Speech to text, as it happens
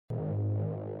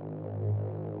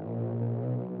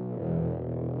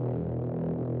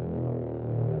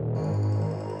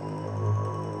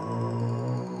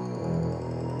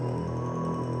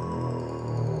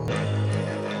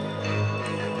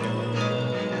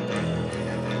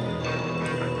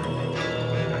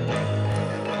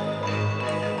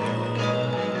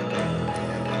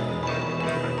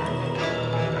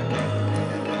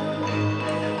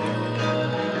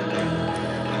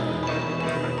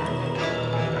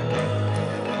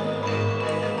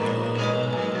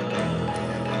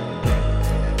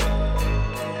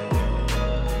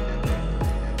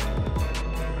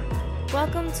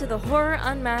to the Horror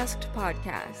Unmasked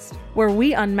podcast, where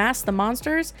we unmask the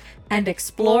monsters and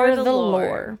explore the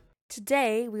lore.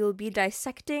 Today, we will be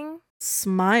dissecting...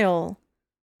 Smile.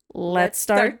 Let's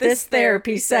start this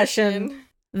therapy session.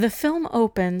 The film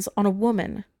opens on a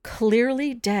woman,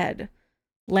 clearly dead,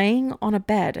 laying on a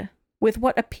bed with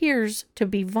what appears to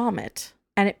be vomit,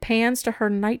 and it pans to her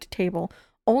night table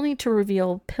only to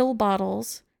reveal pill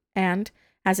bottles, and,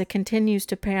 as it continues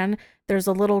to pan, there's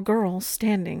a little girl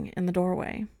standing in the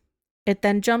doorway. It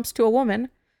then jumps to a woman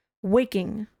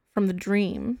waking from the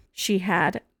dream she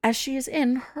had as she is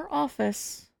in her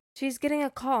office. She's getting a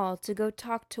call to go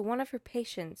talk to one of her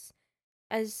patients,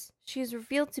 as she is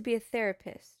revealed to be a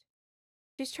therapist.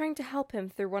 She's trying to help him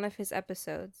through one of his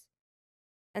episodes.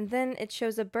 And then it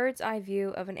shows a bird's eye view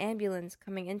of an ambulance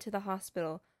coming into the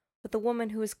hospital with a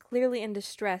woman who is clearly in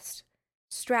distress,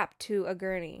 strapped to a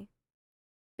gurney.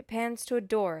 It pans to a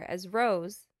door as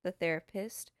Rose, the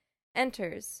therapist,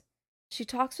 enters. She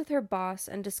talks with her boss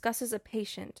and discusses a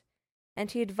patient, and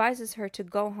he advises her to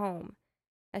go home,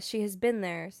 as she has been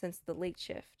there since the late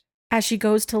shift. As she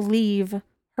goes to leave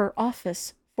her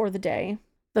office for the day,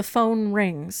 the phone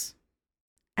rings,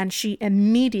 and she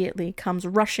immediately comes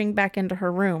rushing back into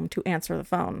her room to answer the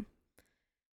phone.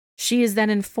 She is then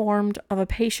informed of a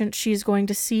patient she is going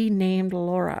to see named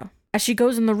Laura. As she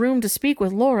goes in the room to speak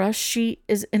with Laura, she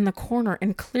is in the corner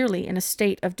and clearly in a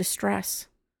state of distress.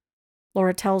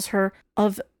 Laura tells her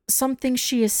of something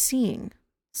she is seeing,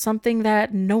 something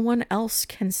that no one else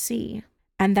can see,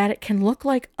 and that it can look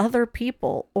like other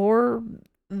people or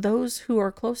those who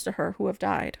are close to her who have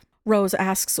died. Rose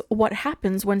asks what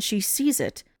happens when she sees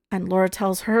it, and Laura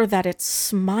tells her that it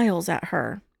smiles at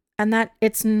her, and that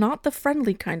it's not the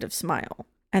friendly kind of smile,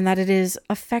 and that it is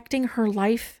affecting her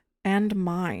life and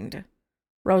mind.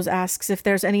 Rose asks if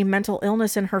there's any mental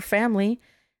illness in her family,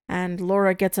 and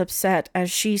Laura gets upset as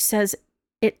she says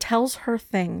it tells her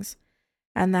things,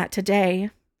 and that today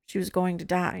she was going to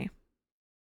die.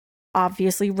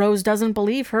 Obviously, Rose doesn't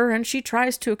believe her, and she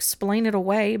tries to explain it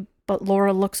away, but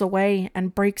Laura looks away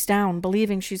and breaks down,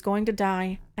 believing she's going to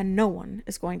die, and no one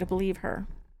is going to believe her.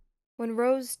 When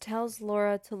Rose tells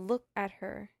Laura to look at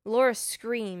her, Laura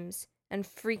screams and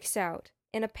freaks out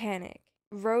in a panic.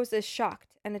 Rose is shocked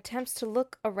and attempts to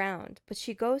look around, but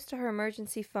she goes to her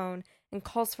emergency phone and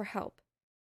calls for help.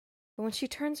 But when she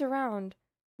turns around,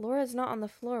 Laura is not on the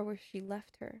floor where she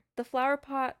left her. The flower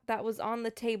pot that was on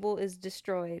the table is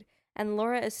destroyed, and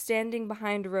Laura is standing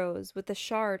behind Rose with a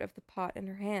shard of the pot in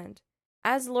her hand.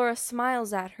 As Laura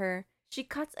smiles at her, she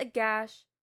cuts a gash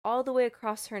all the way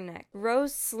across her neck.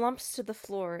 Rose slumps to the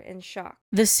floor in shock.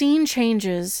 The scene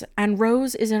changes, and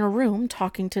Rose is in a room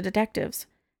talking to detectives,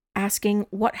 asking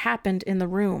what happened in the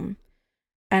room,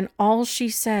 and all she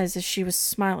says is she was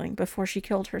smiling before she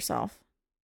killed herself.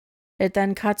 It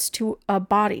then cuts to a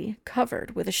body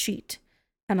covered with a sheet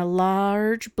and a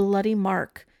large bloody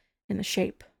mark in the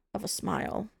shape of a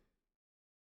smile.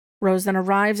 Rose then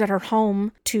arrives at her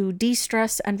home to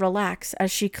de-stress and relax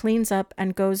as she cleans up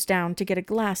and goes down to get a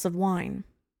glass of wine.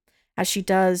 As she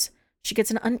does, she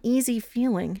gets an uneasy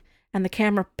feeling, and the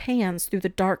camera pans through the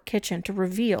dark kitchen to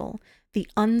reveal the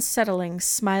unsettling,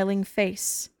 smiling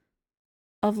face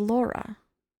of Laura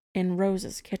in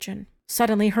Rose's kitchen.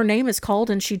 Suddenly, her name is called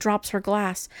and she drops her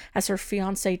glass as her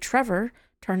fiancé Trevor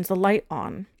turns the light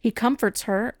on. He comforts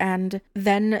her, and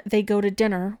then they go to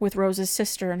dinner with Rose's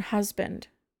sister and husband.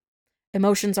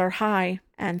 Emotions are high,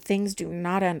 and things do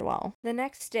not end well. The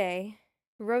next day,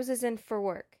 Rose is in for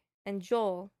work, and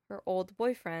Joel, her old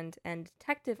boyfriend and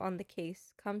detective on the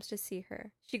case, comes to see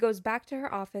her. She goes back to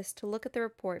her office to look at the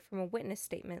report from a witness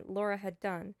statement Laura had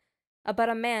done about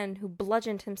a man who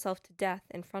bludgeoned himself to death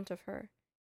in front of her.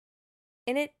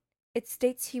 In it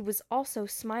states he was also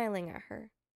smiling at her.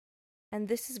 And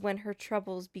this is when her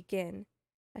troubles begin.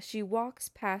 As she walks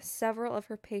past several of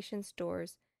her patients'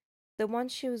 doors, the one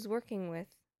she was working with,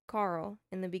 Carl,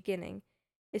 in the beginning,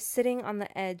 is sitting on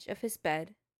the edge of his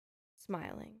bed,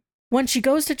 smiling. When she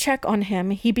goes to check on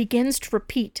him, he begins to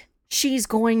repeat, "She's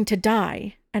going to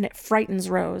die," and it frightens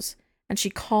Rose, and she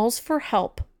calls for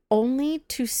help only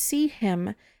to see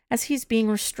him as he's being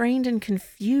restrained and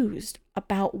confused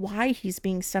about why he's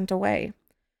being sent away.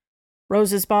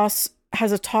 Rose's boss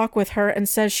has a talk with her and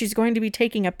says she's going to be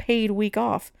taking a paid week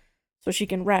off so she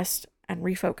can rest and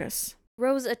refocus.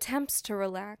 Rose attempts to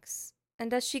relax,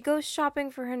 and as she goes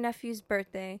shopping for her nephew's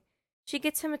birthday, she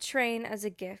gets him a train as a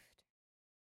gift.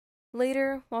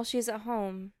 Later, while she is at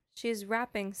home, she is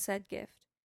wrapping said gift.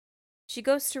 She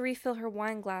goes to refill her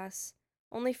wine glass,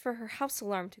 only for her house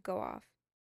alarm to go off.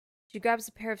 She grabs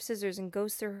a pair of scissors and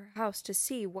goes through her house to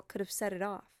see what could have set it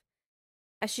off.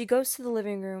 As she goes to the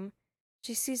living room,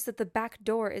 She sees that the back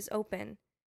door is open,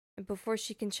 and before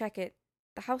she can check it,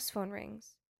 the house phone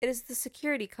rings. It is the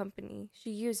security company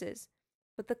she uses,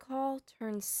 but the call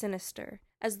turns sinister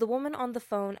as the woman on the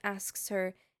phone asks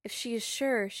her if she is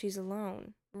sure she's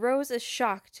alone. Rose is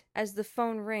shocked as the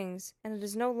phone rings and it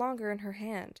is no longer in her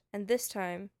hand, and this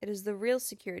time it is the real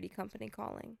security company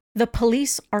calling. The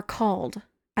police are called,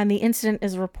 and the incident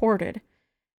is reported.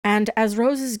 And as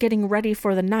Rose is getting ready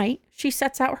for the night, she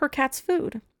sets out her cat's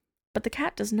food. But the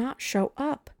cat does not show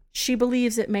up. She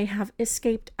believes it may have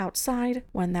escaped outside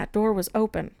when that door was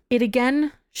open. It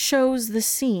again shows the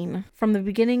scene from the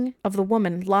beginning of the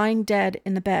woman lying dead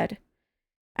in the bed.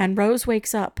 And Rose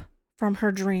wakes up from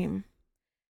her dream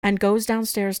and goes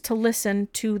downstairs to listen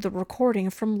to the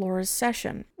recording from Laura's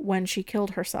session when she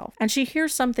killed herself. And she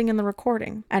hears something in the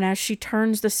recording, and as she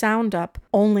turns the sound up,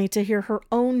 only to hear her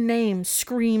own name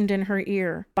screamed in her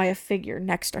ear by a figure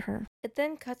next to her. It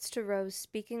then cuts to Rose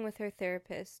speaking with her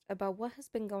therapist about what has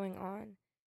been going on,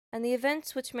 and the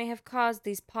events which may have caused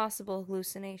these possible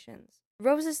hallucinations.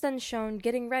 Rose is then shown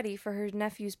getting ready for her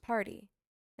nephew's party,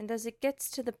 and as it gets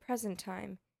to the present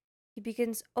time, he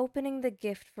begins opening the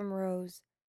gift from Rose,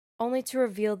 only to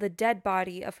reveal the dead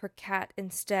body of her cat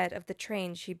instead of the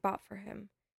train she bought for him.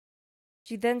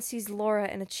 She then sees Laura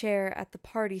in a chair at the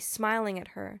party smiling at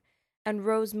her, and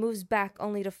Rose moves back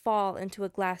only to fall into a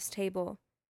glass table.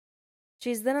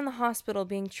 She is then in the hospital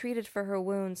being treated for her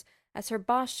wounds as her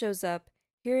boss shows up,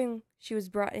 hearing she was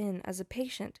brought in as a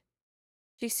patient.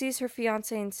 She sees her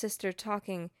fiancé and sister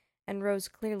talking, and Rose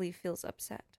clearly feels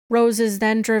upset. Rose is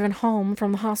then driven home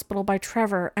from the hospital by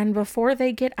Trevor, and before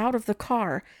they get out of the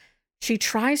car, she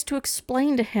tries to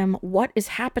explain to him what is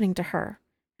happening to her,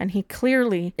 and he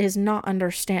clearly is not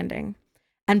understanding,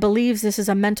 and believes this is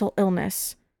a mental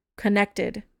illness,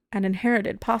 connected and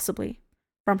inherited possibly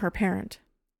from her parent.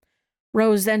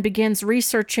 Rose then begins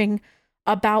researching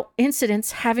about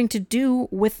incidents having to do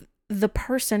with the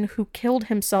person who killed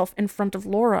himself in front of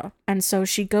Laura, and so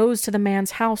she goes to the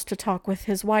man's house to talk with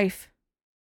his wife.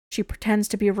 She pretends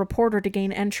to be a reporter to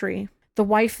gain entry. The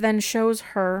wife then shows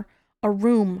her a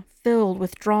room filled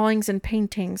with drawings and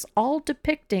paintings, all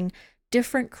depicting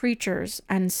different creatures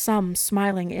and some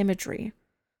smiling imagery,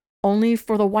 only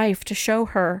for the wife to show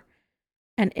her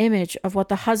an image of what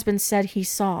the husband said he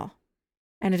saw,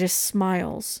 and it is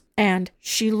smiles. And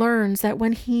she learns that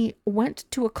when he went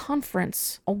to a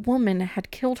conference, a woman had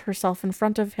killed herself in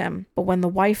front of him, but when the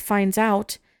wife finds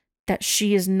out that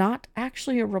she is not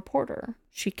actually a reporter,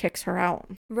 she kicks her out.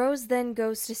 Rose then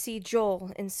goes to see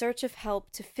Joel in search of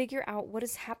help to figure out what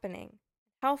is happening,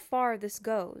 how far this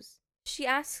goes. She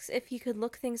asks if he could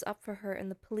look things up for her in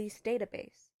the police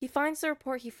database. He finds the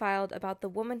report he filed about the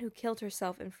woman who killed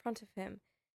herself in front of him,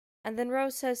 and then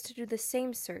Rose says to do the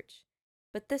same search,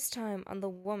 but this time on the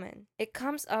woman. It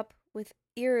comes up with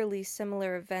eerily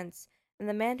similar events, and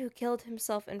the man who killed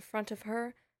himself in front of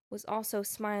her was also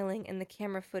smiling in the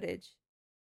camera footage.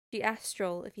 She asks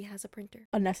Joel if he has a printer.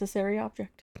 A necessary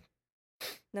object.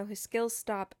 No, his skills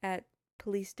stop at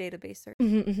police database search.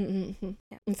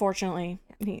 Yeah. Unfortunately,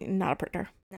 not a printer.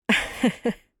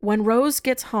 No. When Rose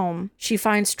gets home, she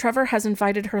finds Trevor has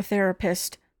invited her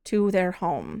therapist to their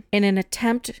home in an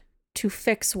attempt to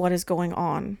fix what is going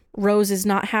on. Rose is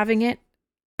not having it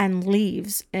and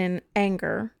leaves in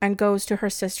anger and goes to her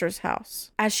sister's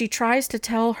house. As she tries to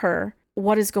tell her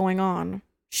what is going on,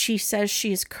 she says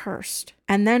she is cursed.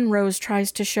 And then Rose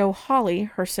tries to show Holly,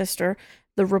 her sister,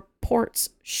 the reports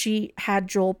she had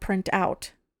Joel print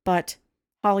out, but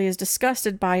Holly is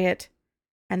disgusted by it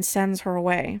and sends her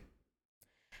away.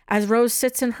 As Rose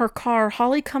sits in her car,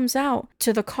 Holly comes out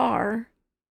to the car,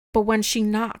 but when she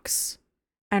knocks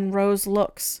and Rose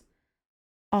looks,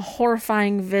 a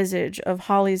horrifying visage of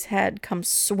Holly's head comes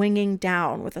swinging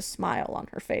down with a smile on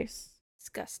her face.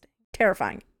 Disgusting.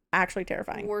 Terrifying. Actually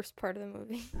terrifying. Worst part of the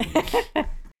movie.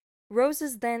 Rose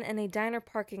is then in a diner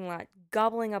parking lot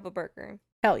gobbling up a burger.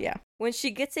 Hell yeah. When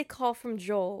she gets a call from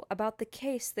Joel about the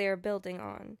case they are building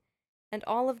on, and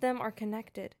all of them are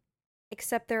connected,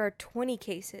 except there are 20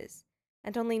 cases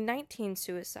and only 19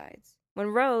 suicides. When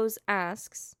Rose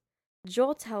asks,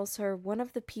 Joel tells her one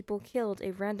of the people killed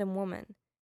a random woman,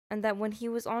 and that when he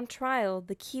was on trial,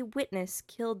 the key witness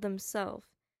killed themselves,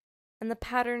 and the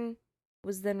pattern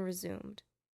was then resumed.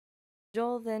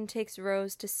 Joel then takes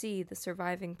Rose to see the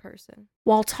surviving person.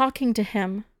 While talking to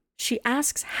him, she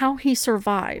asks how he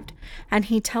survived, and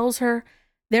he tells her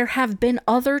there have been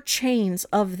other chains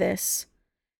of this,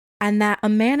 and that a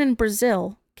man in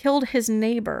Brazil killed his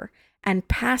neighbor and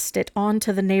passed it on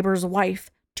to the neighbor's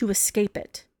wife to escape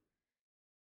it,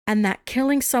 and that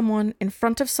killing someone in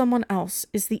front of someone else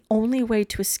is the only way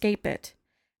to escape it,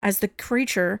 as the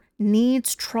creature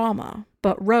needs trauma.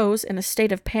 But Rose, in a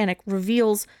state of panic,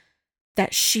 reveals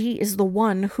that she is the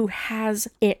one who has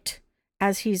it,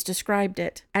 as he's described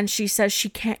it, and she says she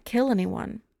can't kill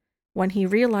anyone. When he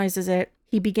realizes it,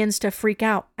 he begins to freak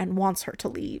out and wants her to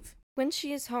leave. When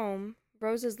she is home,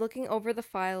 Rose is looking over the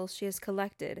files she has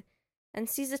collected and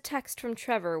sees a text from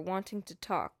Trevor wanting to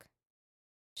talk.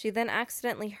 She then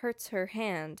accidentally hurts her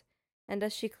hand, and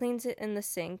as she cleans it in the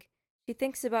sink, she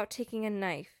thinks about taking a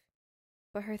knife,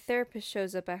 but her therapist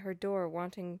shows up at her door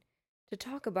wanting to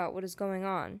talk about what is going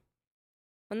on.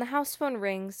 When the house phone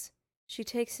rings, she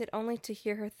takes it only to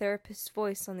hear her therapist's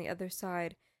voice on the other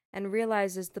side and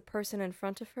realizes the person in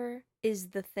front of her is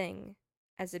the thing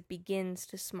as it begins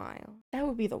to smile. That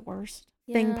would be the worst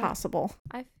thing Yeah. possible.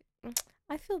 I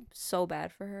feel so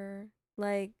bad for her.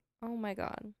 Like, oh my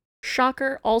god.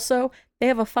 Shocker, also, they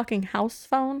have a fucking house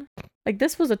phone. Like,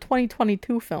 this was a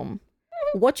 2022 film.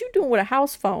 What you doing with a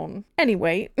house phone?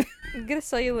 Anyway. Get a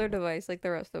cellular device like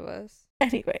the rest of us.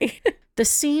 Anyway. The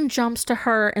scene jumps to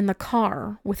her in the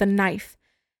car with a knife,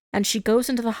 and she goes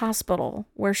into the hospital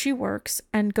where she works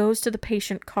and goes to the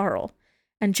patient Carl.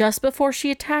 And just before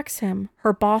she attacks him,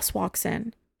 her boss walks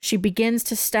in. She begins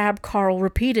to stab Carl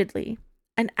repeatedly.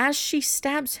 And as she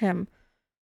stabs him,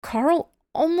 Carl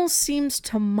almost seems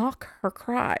to mock her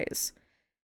cries.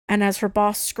 And as her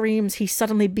boss screams, he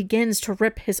suddenly begins to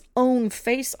rip his own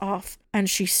face off, and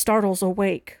she startles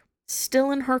awake,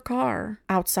 still in her car,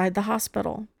 outside the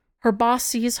hospital. Her boss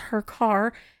sees her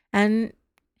car, and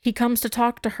he comes to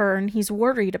talk to her, and he's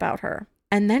worried about her.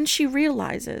 And then she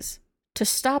realizes, to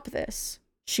stop this,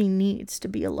 she needs to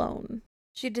be alone.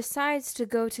 She decides to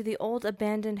go to the old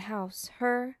abandoned house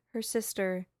her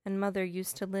sister, and mother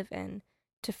used to live in,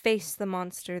 to face the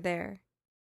monster there.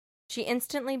 She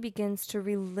instantly begins to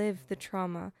relive the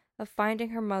trauma of finding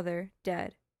her mother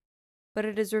dead. But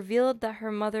it is revealed that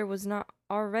her mother was not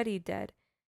already dead,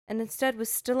 and instead was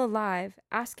still alive,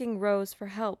 asking Rose for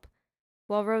help,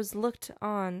 while Rose looked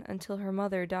on until her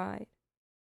mother died.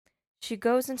 She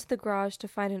goes into the garage to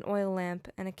find an oil lamp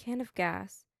and a can of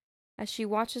gas. As she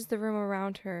watches the room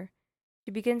around her,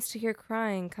 she begins to hear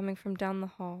crying coming from down the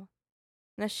hall.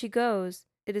 And as she goes,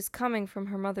 it is coming from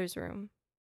her mother's room.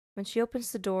 When she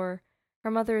opens the door,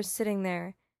 her mother is sitting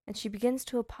there, and she begins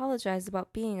to apologize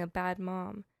about being a bad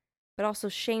mom, but also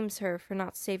shames her for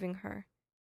not saving her.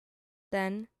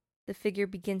 Then, the figure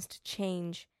begins to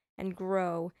change and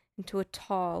grow into a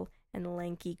tall and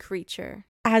lanky creature.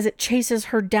 As it chases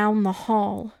her down the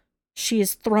hall, she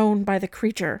is thrown by the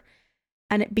creature,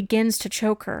 and it begins to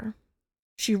choke her.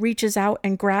 She reaches out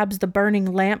and grabs the burning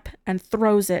lamp and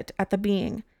throws it at the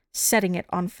being, setting it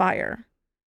on fire.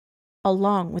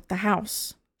 Along with the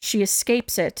house, she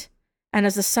escapes it, and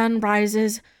as the sun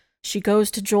rises, she goes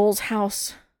to Joel's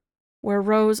house, where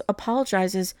Rose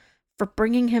apologizes for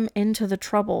bringing him into the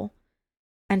trouble,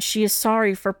 and she is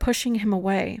sorry for pushing him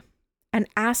away, and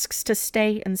asks to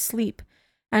stay and sleep,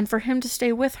 and for him to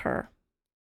stay with her.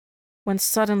 When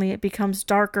suddenly it becomes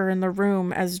darker in the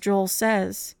room, as Joel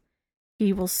says,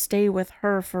 he will stay with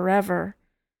her forever,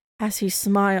 as he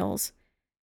smiles,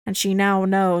 and she now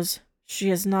knows she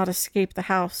has not escaped the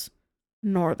house,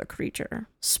 nor the creature.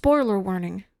 Spoiler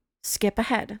warning, skip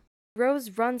ahead.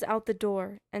 Rose runs out the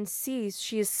door and sees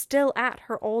she is still at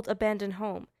her old abandoned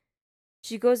home.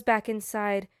 She goes back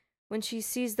inside when she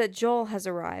sees that Joel has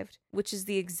arrived, which is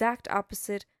the exact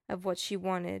opposite of what she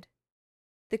wanted.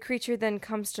 The creature then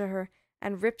comes to her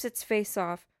and rips its face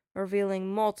off,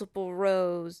 revealing multiple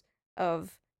rows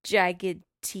of jagged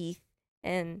teeth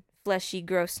and fleshy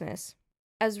grossness.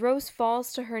 As Rose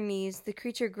falls to her knees, the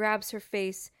creature grabs her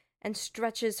face and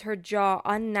stretches her jaw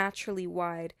unnaturally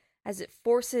wide as it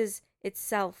forces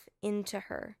itself into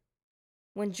her.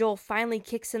 When Joel finally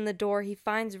kicks in the door, he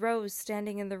finds Rose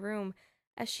standing in the room.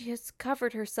 As she has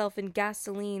covered herself in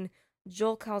gasoline,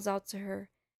 Joel calls out to her,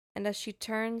 and as she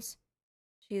turns,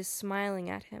 she is smiling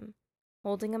at him,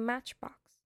 holding a matchbox.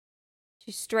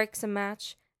 She strikes a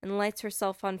match and lights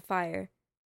herself on fire,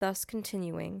 thus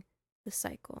continuing the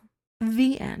cycle.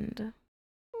 The end.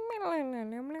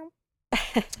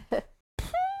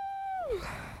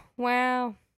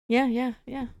 Wow. Yeah.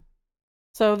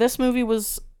 So this movie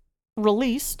was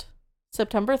released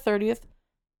September 30th,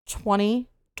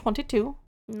 2022.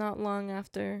 Not long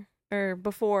after, or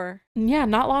before. Yeah,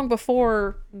 not long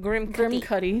before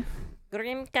Grimcutty.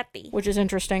 Grimcutty, which is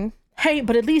interesting. Hey,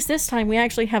 but at least this time we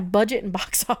actually have budget and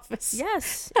box office.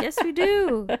 Yes, we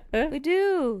do. We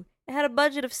do. It had a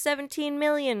budget of $17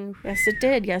 million. Yes, it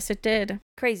did.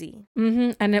 Crazy.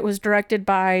 And it was directed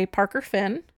by Parker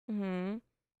Finn.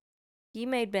 He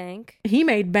made bank. He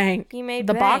made bank. He made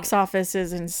the bank. box office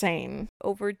is insane.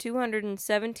 Over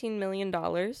 $217 million.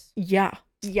 Yeah.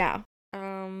 Yeah.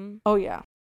 Oh, yeah.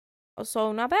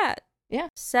 So not bad. Yeah.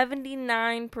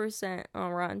 79%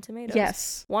 on Rotten Tomatoes.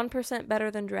 Yes. 1%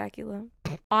 better than Dracula.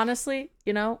 Honestly,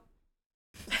 you know.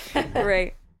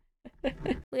 Right.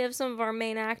 We have some of our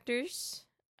main actors.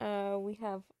 We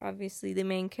have, obviously, the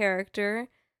main character,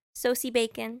 Sosie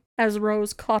Bacon. As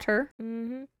Rose Cotter.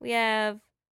 Mm-hmm. We have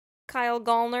Kyle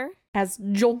Gallner. As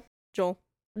Joel. Joel.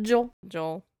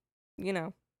 You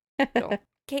know. Joel.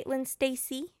 Caitlin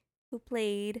Stacy, who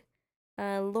played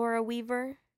Laura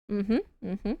Weaver.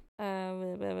 Mm-hmm.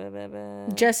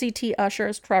 Jesse T. Usher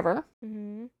as Trevor.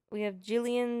 Mm-hmm. We have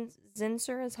Jillian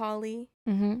Zinser as Holly.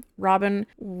 Mm-hmm. Robin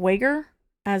Wager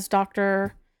as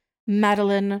Dr.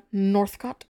 Madeline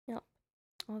Northcott. Yep.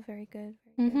 All very good.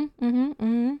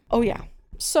 Oh, yeah.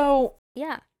 So,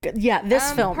 yeah.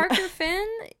 This film. Parker Finn,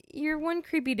 you're one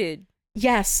creepy dude.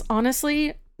 Yes,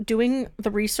 honestly, doing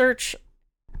the research,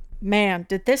 man,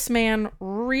 did this man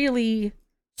really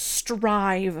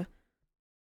strive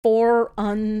for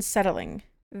unsettling.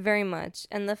 Very much.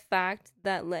 And the fact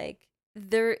that, like,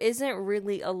 there isn't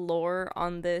really a lore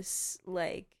on this,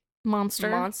 like,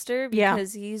 monster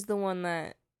because he's the one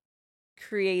that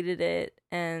created it,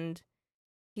 and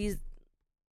he's,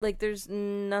 like, there's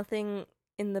nothing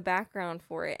in the background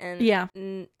for it.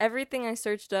 And everything I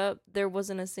searched up, there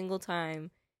wasn't a single time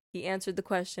he answered the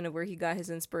question of where he got his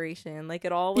inspiration. Like,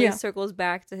 it always circles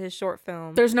back to his short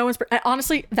film. There's no inspiration.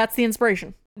 Honestly, that's the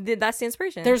inspiration. That's the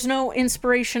inspiration. There's no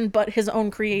inspiration but his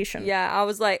own creation. Yeah, I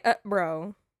was like,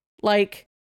 bro. Like,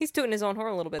 he's tooting his own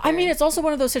horn a little bit there. I mean, it's also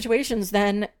one of those situations,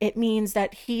 then it means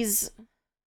that he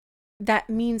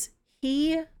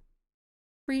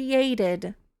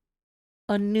created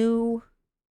a new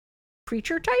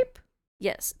creature type?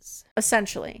 Yes.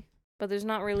 Essentially. But there's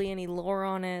not really any lore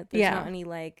on it. There's not any,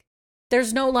 like...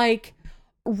 There's no, like,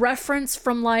 reference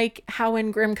from, like, how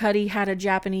in Grim Cuddy had a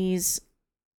Japanese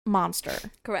monster.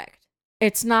 Correct.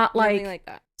 It's not like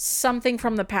that. Something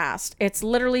from the past. It's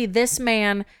literally this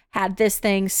man had this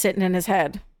thing sitting in his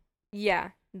head.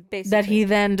 Yeah, basically. That he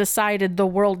then decided the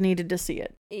world needed to see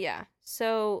it. Yeah.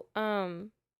 So,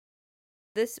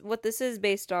 what this is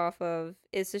based off of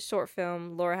is his short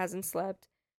film, Laura Hasn't Slept,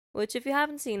 which, if you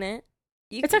haven't seen it,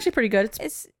 it's actually pretty good.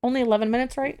 It's only 11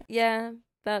 minutes, right? Yeah,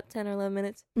 about 10 or 11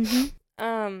 minutes.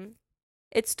 Mm-hmm.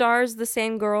 It stars the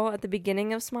same girl at the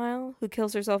beginning of Smile who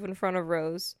kills herself in front of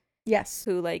Rose. Yes.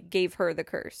 Who, like, gave her the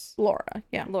curse. Laura,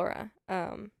 yeah. Laura.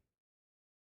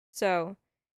 So,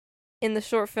 in the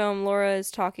short film, Laura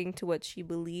is talking to what she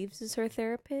believes is her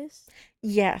therapist.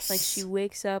 Yes. Like, she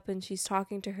wakes up and she's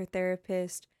talking to her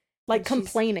therapist. Like,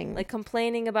 complaining. Like,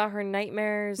 complaining about her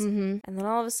nightmares. Mm-hmm. And then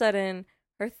all of a sudden,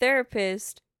 her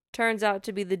therapist turns out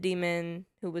to be the demon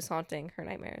who was haunting her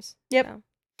nightmares. Yep.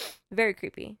 So, very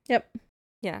creepy. Yep.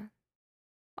 Yeah.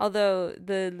 Although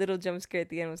the little jump scare at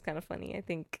the end was kind of funny. I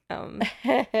think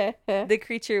the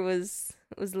creature was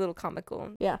a little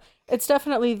comical. Yeah. It's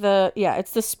definitely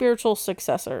it's the spiritual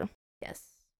successor. Yes.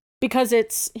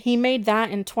 Because he made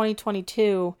that in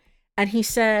 2022, and he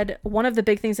said, one of the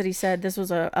big things that he said, this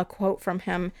was a quote from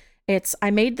him,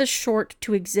 I made the short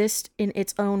to exist in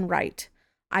its own right.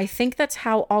 I think that's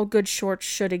how all good shorts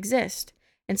should exist,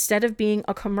 instead of being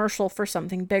a commercial for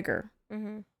something bigger.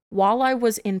 Mm-hmm. While I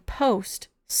was in post,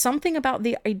 something about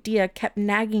the idea kept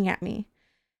nagging at me,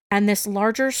 and this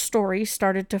larger story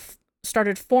started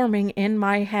forming in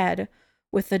my head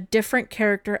with a different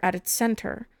character at its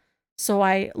center. So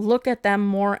I look at them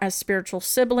more as spiritual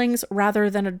siblings rather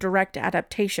than a direct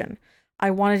adaptation.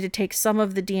 I wanted to take some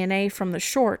of the DNA from the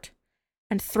short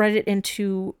and thread it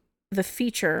into the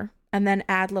feature and then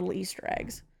add little Easter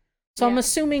eggs. So I'm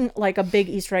assuming, like, a big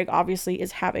Easter egg obviously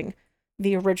is having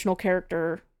the original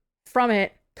character from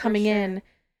it coming in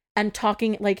and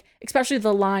talking, like, especially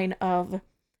the line of,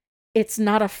 it's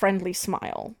not a friendly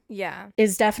smile. Yeah.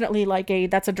 Is definitely like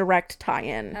that's a direct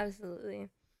tie-in. Absolutely.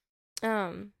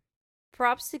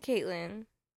 Props to Caitlin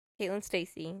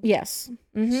Stacy. Yes.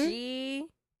 Mm-hmm. She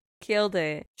killed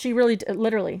it. She really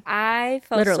literally. I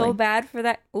felt so bad for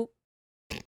that. Oop.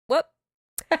 Whoop.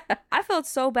 I felt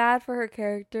so bad for her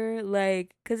character,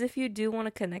 like, because if you do want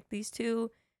to connect these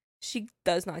two, she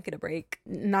does not get a break.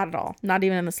 Not at all. Not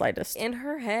even in the slightest. In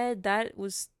her head, that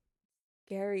was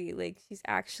scary. Like, she's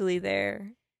actually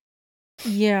there.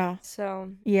 Yeah.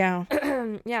 So. Yeah.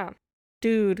 Yeah.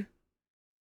 Dude.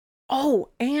 Oh,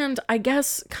 and I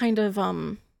guess kind of,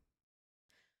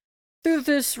 through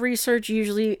this research,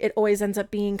 usually it always ends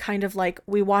up being kind of like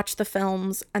we watch the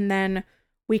films and then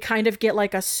we kind of get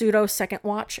like a pseudo second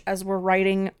watch as we're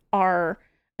writing our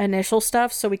initial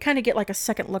stuff. So we kind of get like a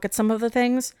second look at some of the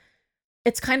things.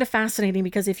 It's kind of fascinating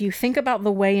because if you think about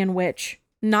the way in which,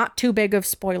 not too big of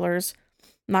spoilers,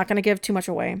 not going to give too much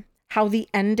away, how the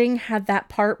ending had that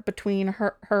part between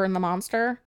her and the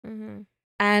monster. Mm-hmm.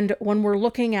 And when we're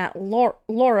looking at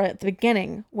Laura at the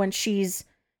beginning, when she's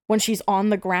on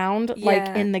the ground,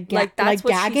 like in the like that's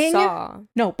what gagging. she saw.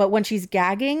 No, but when she's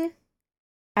gagging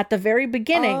at the very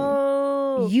beginning,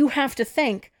 you have to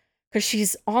think, because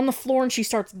she's on the floor and she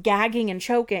starts gagging and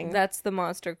choking. That's the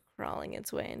monster crawling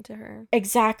its way into her.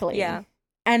 Exactly. Yeah.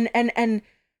 And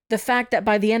the fact that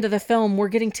by the end of the film, we're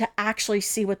getting to actually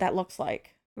see what that looks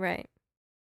like. Right.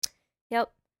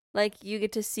 Yep. Like, you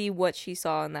get to see what she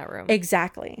saw in that room.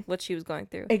 Exactly. What she was going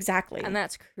through. Exactly. And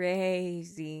that's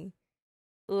crazy.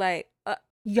 Like,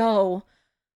 yo,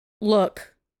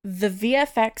 look, the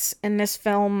VFX in this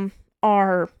film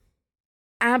are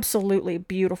absolutely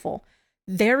beautiful.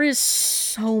 There is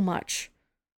so much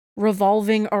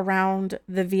revolving around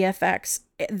the VFX.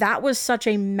 That was such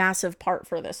a massive part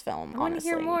for this film, I want to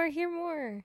honestly. hear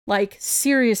more. Like,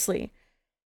 seriously.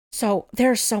 So,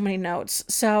 there's so many notes.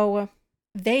 So,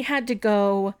 they had to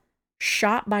go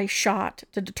shot by shot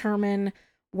to determine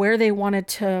where they wanted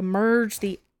to merge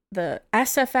the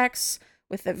SFX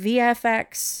with the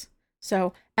VFX.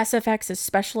 So, SFX is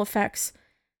special effects,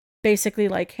 basically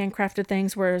like handcrafted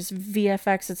things, whereas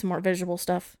VFX, it's more visual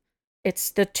stuff. It's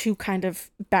the two kind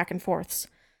of back and forths.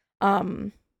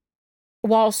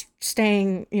 While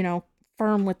staying,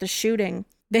 firm with the shooting,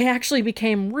 they actually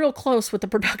became real close with the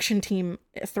production team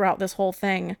throughout this whole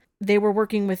thing. They were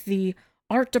working with the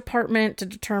art department to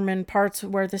determine parts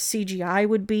where the CGI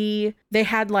would be. They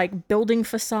had like building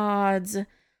facades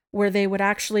where they would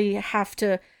actually have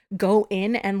to go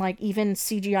in and like even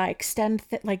CGI extend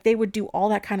like they would do all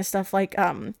that kind of stuff, like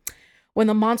when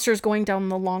the monster's going down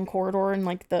the long corridor in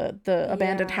like the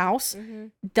abandoned house. Mm-hmm.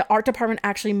 The art department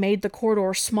actually made the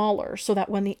corridor smaller so that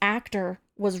when that actor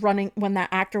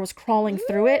was crawling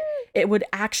through it, it would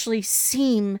actually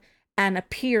seem and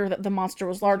appear that the monster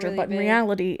was larger, really, but in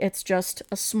reality it's just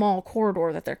a small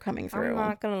corridor that they're coming through. I'm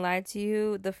not gonna lie to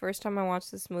you, the first time I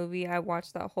watched this movie, I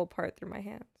watched that whole part through my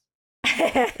hands.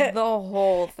 The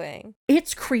whole thing.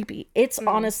 It's creepy. It's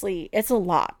honestly, it's a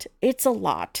lot. It's a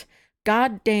lot.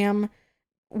 God damn,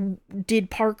 did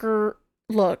Parker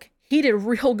look. He did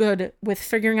real good with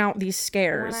figuring out these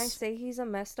scares. When I say he's a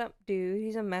messed up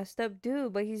dude,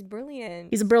 but he's brilliant.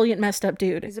 He's a brilliant messed up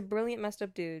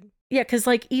dude. Yeah, because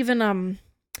like even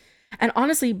and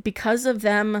honestly, because of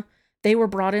them, they were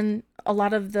brought in, a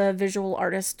lot of the visual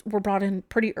artists were brought in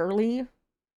pretty early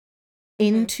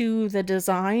into the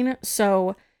design,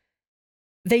 so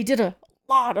they did a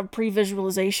lot of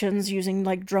pre-visualizations using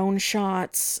like drone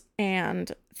shots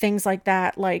and things like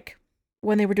that, like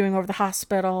when they were doing over the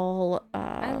hospital.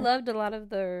 I loved a lot of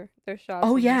their shots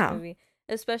in this movie,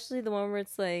 especially the one where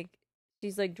it's like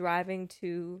she's like driving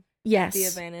to the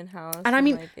abandoned house, and I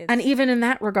mean, like, and even in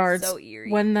that regards, so eerie.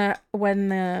 when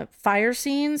the fire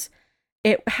scenes,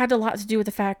 it had a lot to do with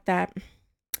the fact that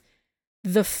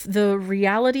the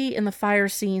reality in the fire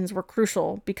scenes were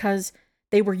crucial because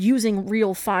they were using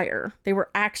real fire. They were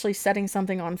actually setting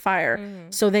something on fire.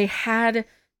 So they had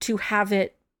to have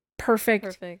it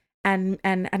perfect. And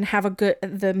have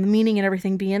the meaning and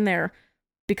everything be in there,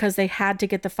 because they had to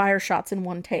get the fire shots in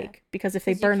one take. Yeah. Because if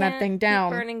they burn that thing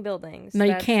down, burning buildings. No,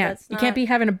 you can't. You can't be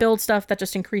having to build stuff that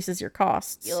just increases your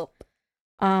costs. Yup.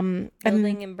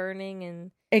 Building and burning and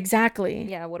exactly.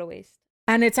 Yeah, what a waste.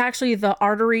 And it's actually the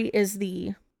Artery is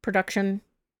the production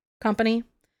company,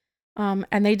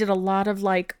 and they did a lot of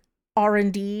like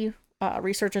R&D,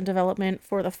 research and development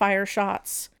for the fire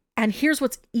shots. And here's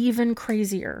what's even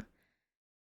crazier.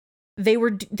 They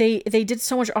did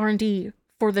so much R&D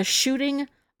for the shooting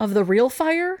of the real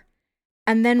fire,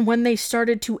 and then when they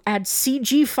started to add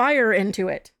CG fire into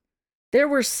it, there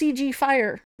was CG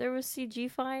fire. There was CG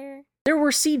fire? There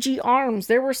were CG arms.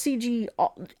 There were CG...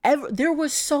 there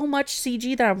was so much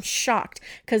CG that I'm shocked,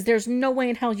 because there's no way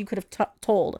in hell you could have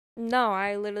told. No,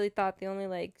 I literally thought the only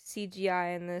like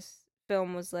CGI in this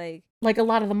film was like a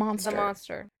lot of the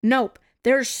monster. Nope.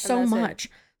 There's so much.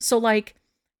 So like...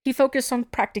 He focused on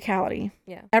practicality.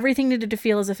 Yeah. Everything needed to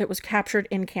feel as if it was captured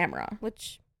in camera.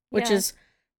 Which yeah. is,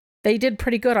 they did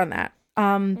pretty good on that.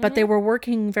 But they were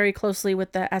working very closely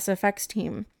with the SFX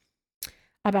team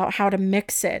about how to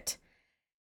mix it.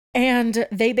 And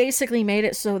they basically made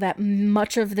it so that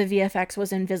much of the VFX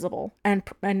was invisible and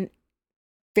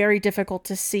very difficult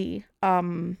to see.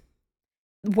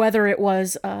 Whether it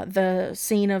was the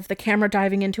scene of the camera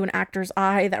diving into an actor's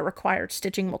eye that required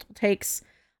stitching multiple takes,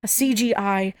 a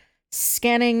CGI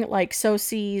scanning like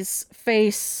Sosie's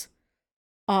face,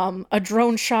 a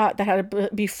drone shot that had to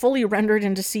be fully rendered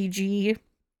into CG.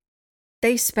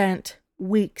 They spent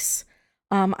weeks.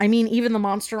 I mean, even the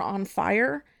monster on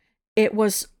fire, it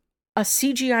was a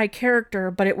CGI character,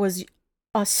 but it was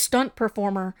a stunt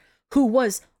performer who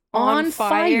was on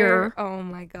fire. Oh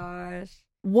my gosh.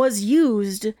 Was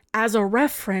used as a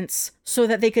reference so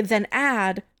that they could then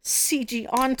add CG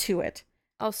onto it.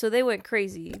 Oh, so they went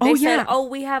crazy. Oh, They said, yeah. "Oh,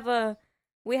 we have a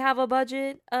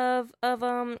budget of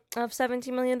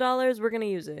 $17 million. We're gonna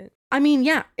use it." I mean,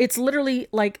 yeah, it's literally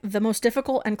like the most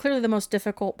difficult, and clearly the most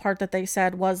difficult part that they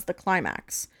said was the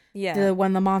climax. Yeah.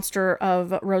 When the monster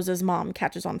of Rose's mom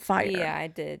catches on fire. Yeah, I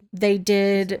did. They Some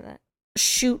did of that.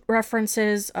 shoot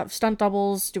references of stunt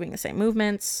doubles doing the same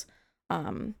movements.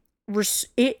 The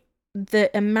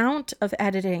amount of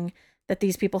editing that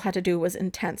these people had to do was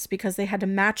intense because they had to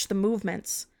match the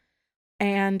movements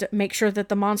and make sure that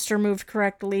the monster moved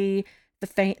correctly,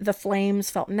 the flames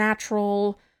felt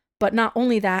natural, but not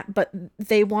only that, but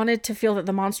they wanted to feel that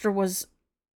the monster was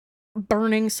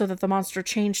burning so that the monster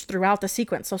changed throughout the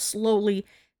sequence. So slowly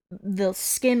the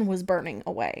skin was burning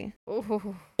away.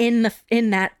 Ooh. In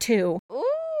that too.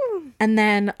 Ooh. And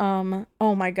then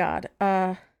oh my god.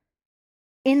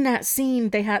 In that scene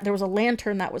there was a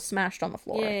lantern that was smashed on the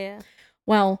floor. Yeah.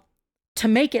 Well, to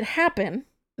make it happen,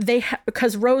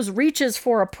 because Rose reaches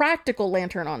for a practical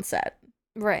lantern on set.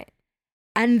 Right.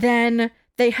 And then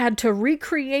they had to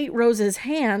recreate Rose's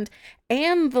hand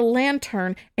and the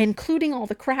lantern, including all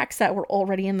the cracks that were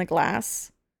already in the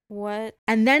glass. What?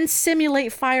 And then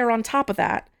simulate fire on top of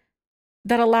that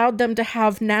allowed them to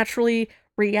have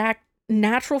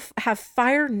have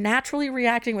fire naturally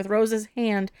reacting with Rose's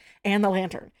hand and the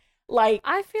lantern. Like,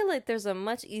 I feel like there's a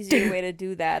much easier way to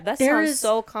do that. That there sounds is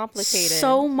so complicated.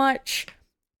 so much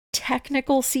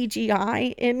technical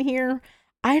CGI in here.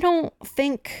 I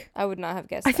would not have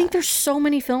guessed I think that. there's so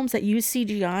many films that use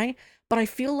CGI, but I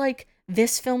feel like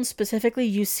this film specifically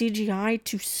used CGI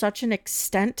to such an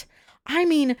extent. I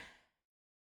mean,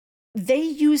 they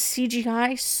use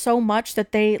CGI so much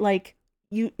that they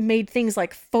you made things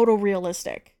like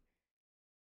photorealistic.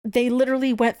 They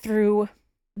literally went through.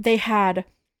 They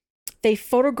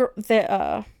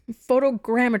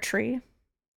photogrammetry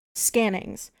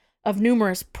scannings of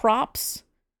numerous props,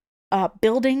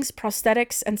 buildings,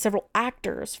 prosthetics, and several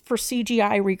actors for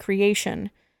CGI recreation,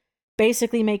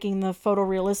 basically making the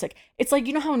photorealistic. It's like,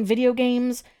 you know how in video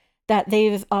games that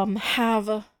they've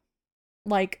have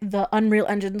like the Unreal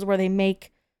engines where they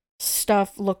make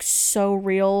stuff look so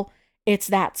real. It's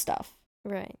that stuff.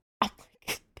 Right. I'm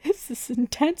like, this is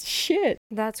intense shit.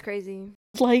 That's crazy.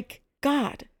 Like,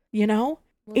 God, you know?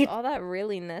 Was all that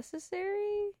really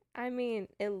necessary? I mean,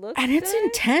 it looks And it's good.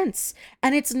 intense.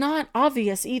 And it's not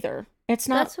obvious either. It's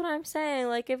not. That's what I'm saying.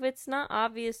 Like, if it's not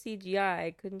obvious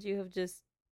CGI, couldn't you have just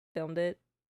filmed it,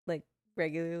 like,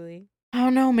 regularly? I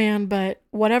don't know, man, but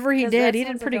whatever he did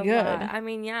pretty good. I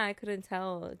mean, yeah, I couldn't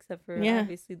tell, except for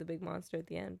obviously the big monster at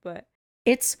the end, but...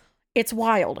 It's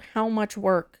wild how much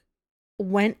work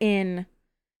went in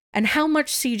and how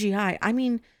much CGI. I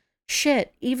mean,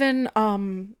 shit, even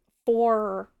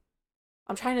for...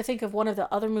 I'm trying to think of one of the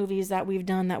other movies that we've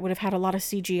done that would have had a lot of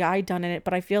CGI done in it,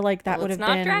 but I feel like that would have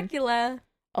been... It's not Dracula.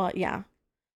 Yeah.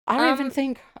 I don't even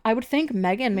think... I would think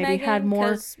Megan had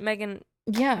more... Because Megan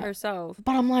herself.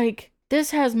 But I'm like,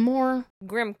 this has more...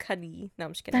 Grim Cuddy. No,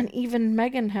 I'm just kidding. Than even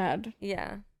Megan had.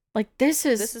 Yeah. Like, this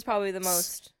is... This is probably the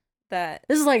most that...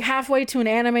 This is like halfway to an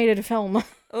animated film.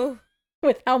 Oh.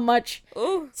 With how much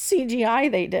CGI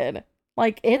they did.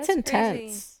 Like, it's intense.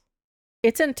 Crazy.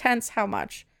 It's intense how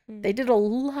much. They did a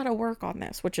lot of work on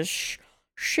this, which is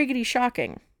shiggity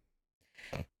shocking.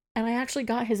 And I actually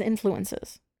got his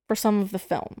influences for some of the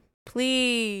film.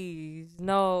 Please.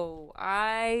 No.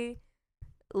 I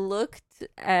looked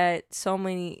at so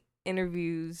many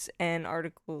interviews and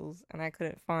articles and I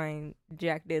couldn't find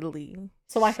Jack Diddley.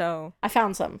 So I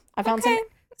found some. I found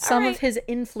some of his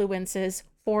influences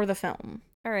for the film.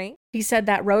 All right. He said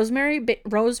that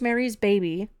Rosemary's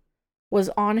Baby was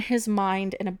on his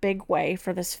mind in a big way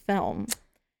for this film.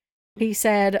 He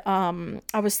said,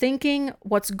 I was thinking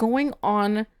what's going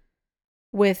on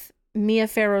with Mia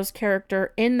Farrow's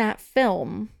character in that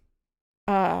film,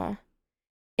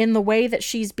 in the way that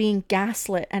she's being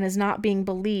gaslit and is not being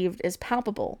believed is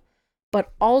palpable.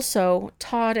 But also,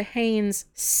 Todd Haynes'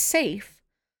 Safe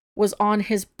was on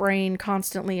his brain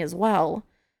constantly as well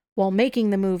while making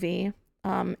the movie.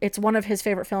 It's one of his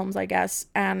favorite films, I guess,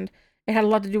 and it had a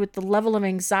lot to do with the level of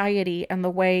anxiety and the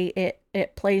way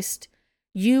it placed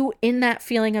you in that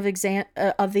feeling of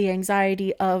the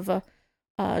anxiety of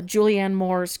Julianne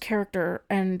Moore's character.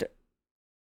 And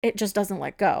it just doesn't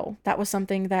let go. That was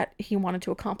something that he wanted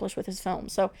to accomplish with his film.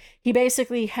 So he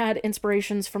basically had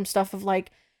inspirations from stuff of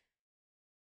like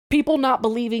people not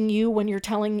believing you when you're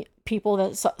telling people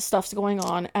that stuff's going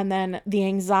on, and then the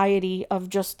anxiety of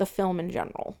just the film in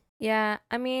general. Yeah,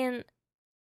 I mean,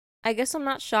 I guess I'm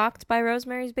not shocked by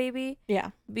Rosemary's Baby. Yeah.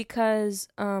 Because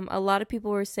a lot of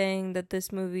people were saying that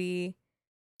this movie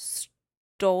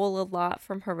stole a lot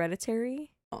from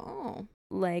Hereditary. Oh.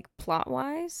 Like,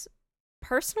 plot-wise.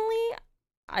 Personally,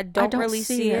 I don't really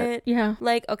see it. Yeah.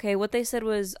 Like, okay, what they said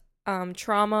was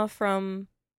trauma from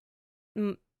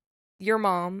your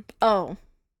mom. Oh.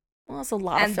 Well, that's a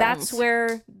lot of films. And that's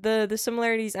where the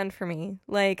similarities end for me.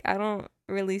 Like, I don't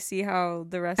really see how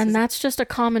the rest and that's just a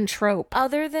common trope.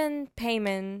 Other than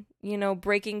Paimon, you know,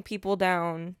 breaking people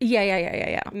down.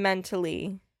 Yeah.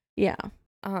 Mentally. Yeah.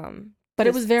 But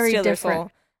it was very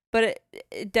different. But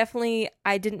it definitely,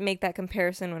 I didn't make that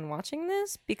comparison when watching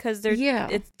this because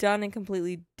it's done in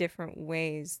completely different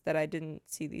ways that I didn't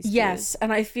see these. Yes,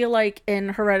 and I feel like in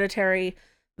Hereditary,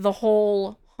 the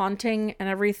whole haunting and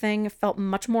everything felt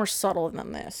much more subtle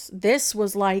than this. This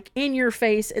was like in your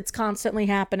face, it's constantly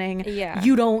happening. Yeah.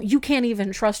 You can't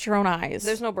even trust your own eyes.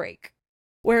 There's no break.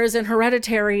 Whereas in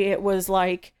Hereditary, it was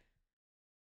like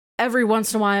every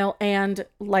once in a while, and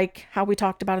like how we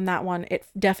talked about in that one, it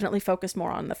definitely focused more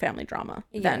on the family drama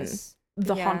than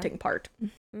the haunting part.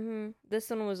 Mm-hmm. This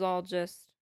one was all just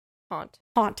haunt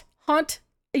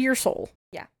your soul.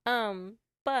 Yeah.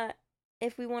 But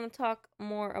if we want to talk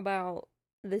more about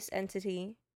this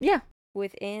entity,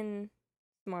 within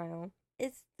Smile,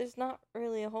 there's not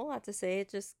really a whole lot to say. It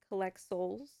just collects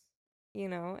souls, you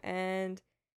know, and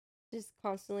just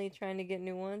constantly trying to get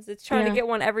new ones. It's trying to get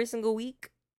one every single week.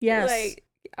 Yes.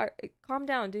 Like, calm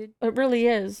down, dude. It really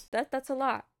is. That's a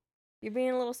lot. You're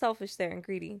being a little selfish there and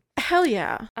greedy. Hell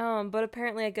yeah. But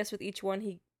apparently, I guess with each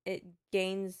one, it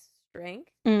gains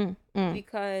strength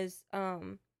because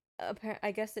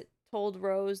I guess it told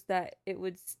Rose that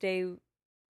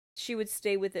she would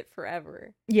stay with it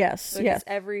forever. Yes. So yes.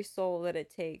 Every soul that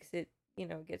it takes, it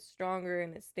gets stronger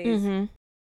and it stays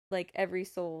like every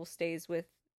soul stays with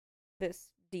this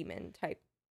demon type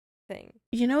thing.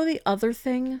 You know, the other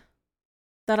thing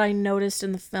that I noticed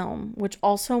in the film, which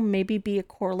also maybe be a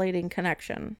correlating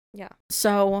connection. Yeah.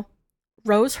 So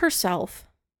Rose herself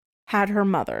had her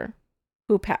mother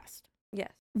who passed.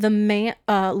 Yes.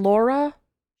 Laura,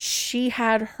 she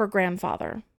had her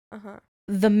grandfather. Uh-huh.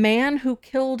 The man who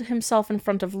killed himself in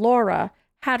front of Laura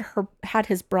had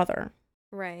his brother.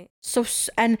 Right. So,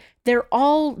 and they're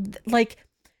all like,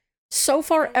 so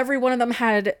far every one of them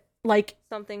had like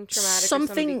something traumatic,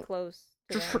 something close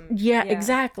to them. Yeah,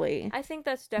 exactly. I think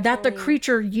that's definitely that the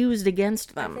creature used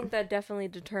against them. I think that definitely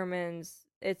determines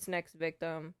its next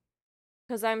victim,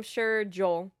 because I'm sure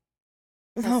Joel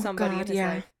has somebody in his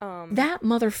life. That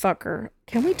motherfucker.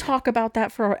 Can we talk about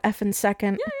that for a effing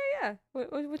second? Yeah.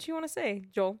 What you want to say,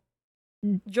 Joel?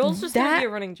 Joel's just gonna be a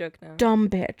running joke now. Dumb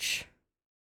bitch.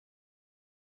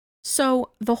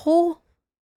 So the whole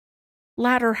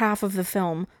latter half of the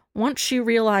film, once she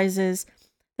realizes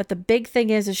that the big thing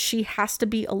is she has to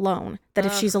be alone, that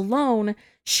if she's alone,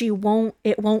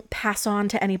 it won't pass on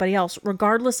to anybody else,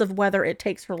 regardless of whether it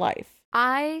takes her life.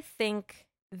 I think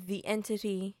the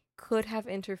entity could have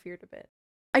interfered a bit.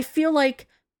 I feel like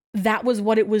that was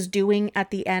what it was doing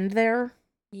at the end there.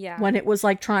 Yeah. When it was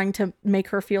like trying to make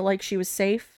her feel like she was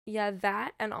safe. Yeah,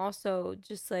 that, and also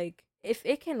just like if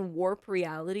it can warp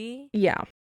reality. Yeah.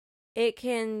 It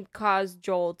can cause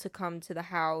Joel to come to the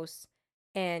house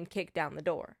and kick down the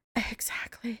door.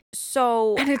 Exactly.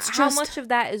 So, and it's how much of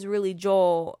that is really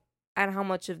Joel and how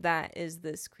much of that is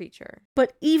this creature?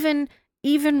 But even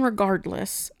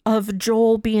regardless of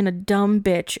Joel being a dumb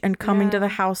bitch and coming to the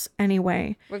house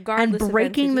anyway, regardless and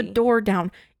breaking the door down,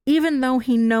 even though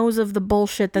he knows of the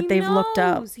bullshit that they've looked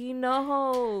up. He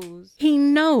knows. He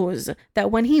knows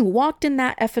that when he walked in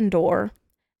that effing door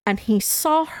and he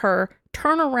saw her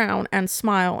turn around and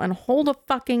smile and hold a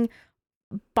fucking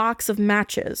box of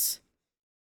matches,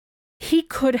 he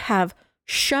could have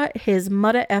shut his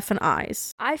mudda effing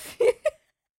eyes. I feel...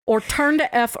 or turned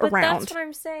to F but around. That's what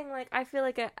I'm saying. Like, I feel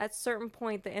like at certain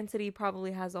point, the entity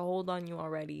probably has a hold on you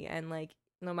already. And, like,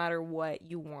 no matter what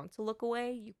you want to look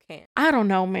away, you can't. I don't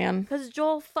know, man. Because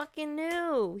Joel fucking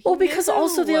knew. Well, because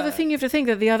also the other thing you have to think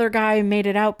that the other guy made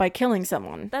it out by killing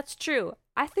someone. That's true.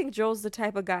 I think Joel's the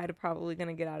type of guy to probably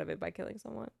gonna get out of it by killing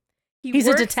someone. He's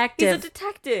a detective.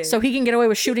 So he can get away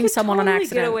with shooting someone on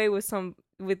accident. Get away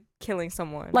with killing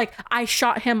someone. Like, I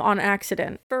shot him on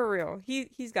accident. For real. He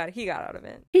got out of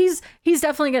it. He's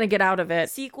definitely gonna get out of it.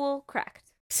 Sequel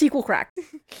cracked. Sequel crack.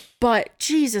 But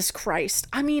Jesus Christ.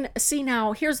 I mean, see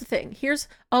now, here's the thing.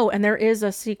 And there is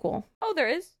a sequel. Oh, there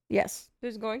is? Yes.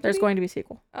 There's going to be a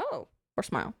sequel. Oh. For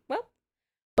Smile. Well.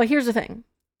 But here's the thing.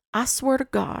 I swear to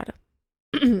God.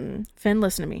 Finn,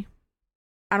 listen to me.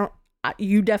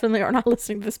 You definitely are not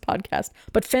listening to this podcast.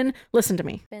 But Finn, listen to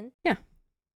me. Finn? Yeah.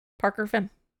 Parker Finn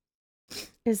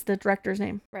is the director's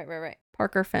name. Right.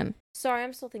 Parker Finn. Sorry,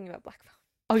 I'm still thinking about Black Phone.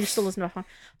 Oh, you're still listening to Black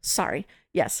Phone? Sorry.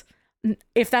 Yes.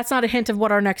 If that's not a hint of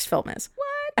what our next film is.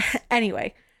 What?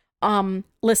 Anyway,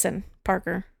 listen,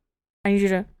 Parker. I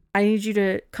need you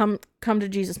to come to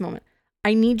Jesus moment.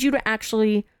 I need you to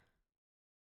actually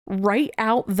write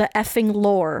out the effing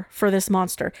lore for this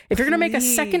monster. If you're going to make a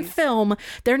second film,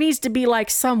 there needs to be like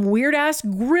some weird ass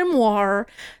grimoire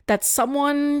that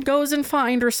someone goes and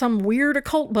find, or some weird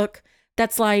occult book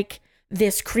that's like,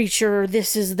 this creature,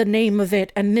 this is the name of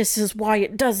it, and this is why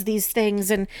it does these things,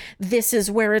 and this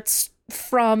is where it's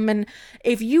from. And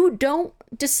if you don't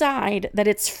decide that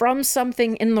it's from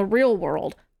something in the real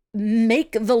world,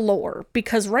 make the lore,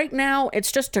 because right now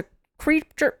it's just a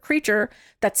creature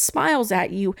that smiles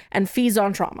at you and feeds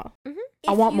on trauma.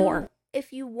 I want more.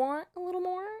 If you want a little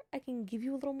more, I can give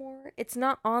you a little more. It's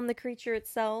not on the creature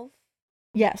itself.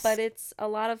 Yes. But it's a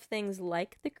lot of things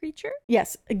like the creature.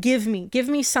 Yes. Give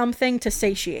me something to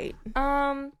satiate.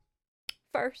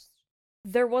 First,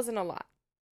 there wasn't a lot.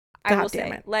 God I will damn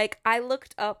say. it. Like, I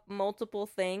looked up multiple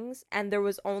things and there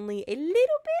was only a little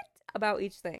bit about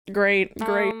each thing. Great.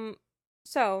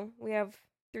 So we have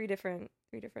three different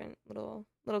little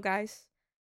guys.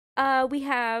 We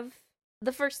have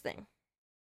the first thing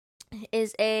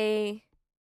is a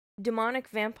demonic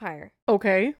vampire.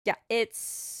 Okay. Yeah,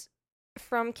 it's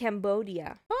from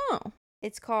Cambodia. Oh.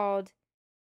 It's called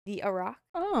the Arak.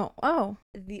 Oh.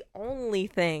 The only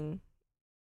thing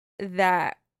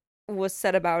that was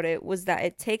said about it was that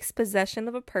it takes possession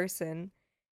of a person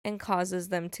and causes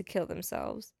them to kill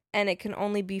themselves, and it can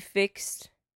only be fixed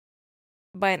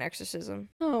by an exorcism.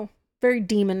 Oh, very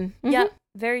demon. Mm-hmm. Yeah,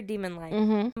 very demon-like.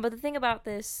 Mm-hmm. But the thing about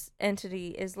this entity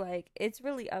is, like, it's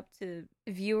really up to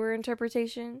viewer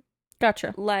interpretation.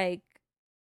 Gotcha. Like,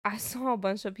 I saw a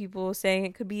bunch of people saying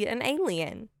it could be an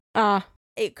alien.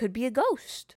 It could be a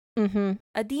ghost. Mm-hmm.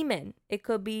 A demon. It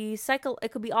could be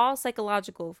it could be all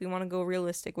psychological if we want to go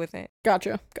realistic with it.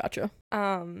 Gotcha.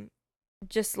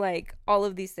 Just like all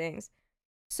of these things.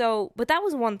 So, but that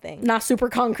was one thing. Not super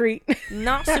concrete.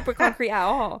 Not super concrete at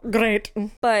all. Great.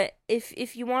 But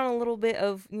if you want a little bit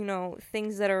of,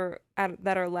 things that are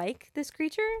like this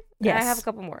creature, yes. I have a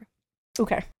couple more.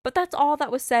 Okay. But that's all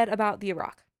that was said about the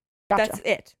Arak. Gotcha. That's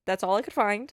it. That's all I could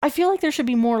find. I feel like there should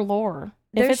be more lore.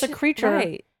 If it's a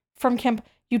creature from Camp,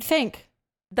 you'd think.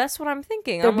 That's what I'm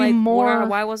thinking. There'd be more.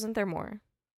 Why wasn't there more?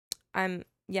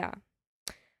 Yeah.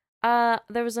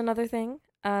 There was another thing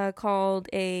called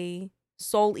a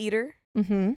soul eater.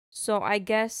 Mm-hmm. So I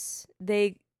guess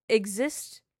they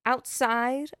exist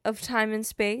outside of time and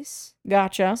space.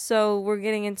 Gotcha. So we're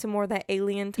getting into more of that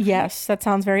alien time. Yes, that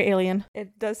sounds very alien.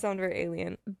 It does sound very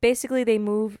alien. Basically, they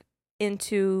move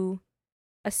into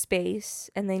a space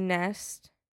and they nest.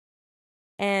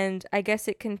 And I guess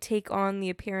it can take on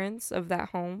the appearance of that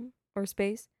home or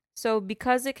space. So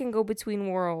because it can go between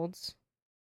worlds,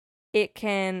 it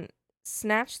can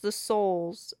snatch the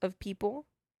souls of people,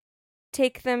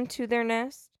 take them to their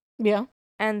nest. Yeah.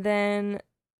 And then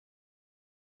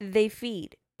they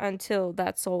feed until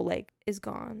that soul, is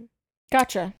gone.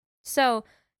 Gotcha. So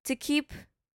to keep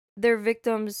their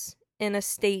victims in a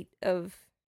state of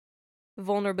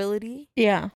vulnerability,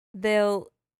 yeah,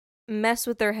 they'll mess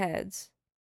with their heads.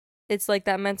 It's like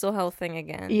that mental health thing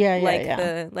again.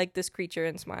 Yeah. Like this creature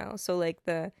in Smile. So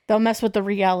they'll mess with the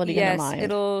reality in their mind. Yes,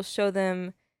 it'll show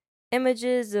them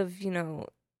images of,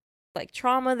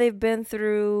 trauma they've been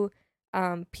through,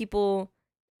 people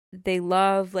they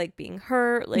love, being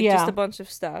hurt, just a bunch of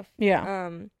stuff. Yeah.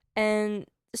 And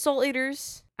soul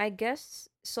eaters, I guess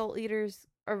soul eaters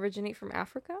originate from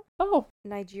Africa. Oh.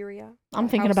 Nigeria. I'm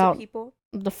thinking about people.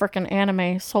 The frickin'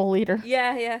 anime Soul Eater.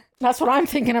 Yeah. That's what I'm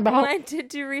thinking about. When I did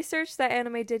do research, that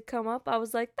anime did come up. I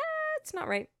was like, that's not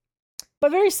right.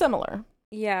 But very similar.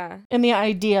 Yeah. In the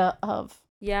idea of.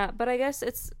 Yeah, but I guess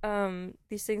it's,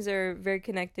 these things are very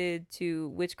connected to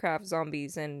witchcraft,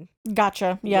 zombies, and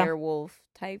gotcha. Yeah. werewolf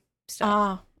type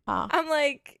stuff. I'm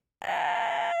like,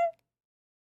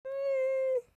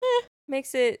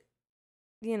 makes it,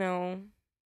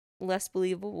 less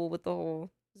believable with the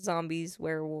whole zombies,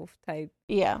 werewolf type.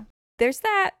 Yeah. There's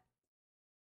that.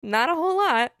 Not a whole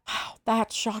lot. Wow,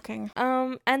 that's shocking.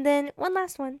 And then one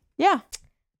last one. Yeah.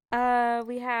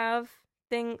 We have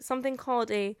something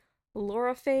called a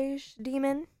Lorophage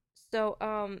demon. So,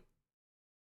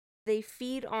 they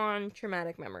feed on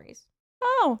traumatic memories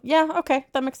Oh, yeah, okay.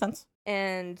 That makes sense.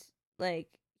 and like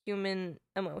human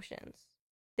emotions.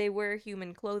 They wear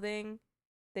human clothing.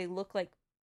 They look like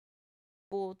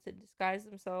people to disguise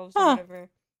themselves or Huh. whatever.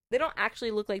 They don't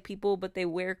actually look like people, but they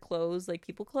wear clothes like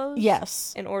people clothes.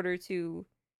 Yes. In order to,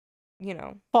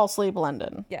 Falsely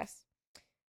blended. yes.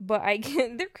 But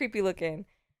they're creepy looking.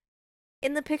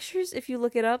 In the pictures, if you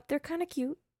look it up, they're kind of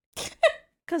cute.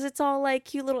 Because it's all like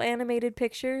cute little animated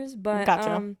pictures. But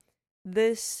Gotcha.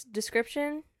 this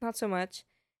description, not so much.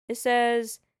 It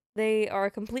says they are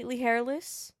completely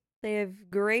hairless. They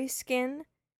have gray skin.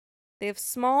 They have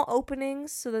small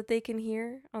openings so that they can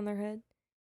hear on their head.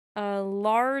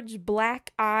 Large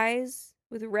black eyes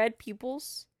with red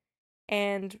pupils.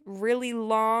 And really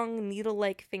long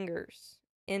needle-like fingers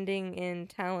ending in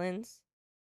talons.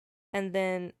 And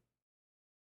then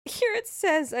here it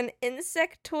says an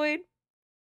insectoid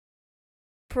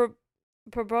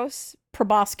proboscis.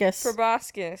 Proboscis.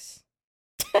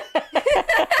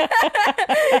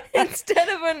 Instead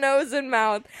of a nose and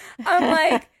mouth. I'm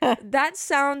like, that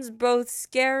sounds both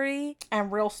scary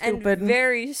and real stupid. and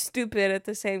very stupid at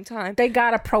the same time. They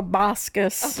got a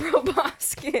proboscis. A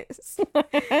proboscis.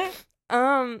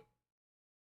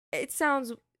 It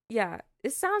sounds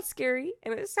scary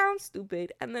and it sounds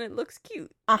stupid and then it looks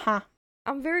cute. Uh-huh.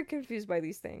 I'm very confused by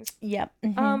these things. Yep.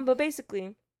 Mm-hmm. But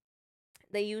basically,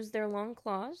 they use their long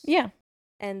claws. Yeah.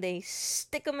 And they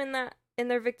stick them in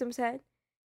their victim's head,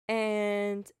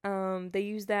 and they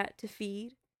use that to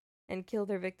feed and kill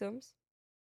their victims.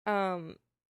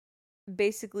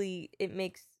 Basically, it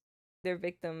makes their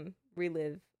victim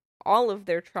relive all of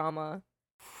their trauma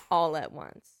all at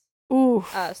once. Ooh.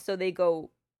 So they go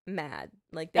mad,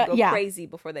 like they go crazy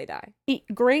before they die.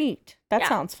 Great. That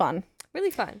sounds fun.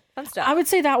 Really fun stuff. I would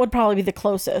say that would probably be the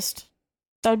closest.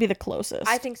 That would be the closest.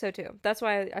 I think so too. That's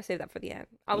why I saved that for the end.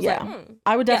 I was like,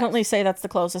 I would definitely say that's the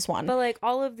closest one. But like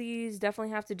all of these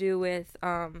definitely have to do with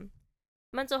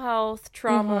mental health,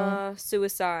 trauma,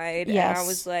 suicide. Yes. And I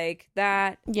was like,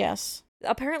 that. Yes.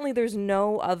 Apparently there's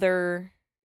no other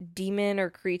demon or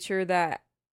creature that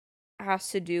has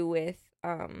to do with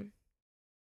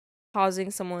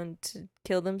causing someone to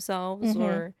kill themselves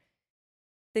or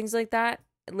things like that.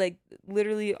 Like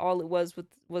literally all it was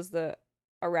the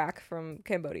Iraq from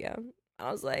Cambodia.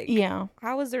 I was like,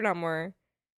 how is there not more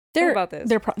about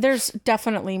this? There's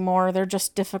definitely more. They're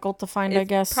just difficult to find, I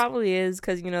guess. Probably is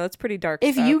because that's pretty dark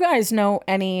if stuff. you guys know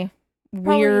any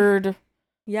weird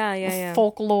yeah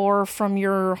folklore from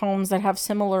your homes that have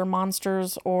similar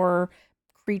monsters or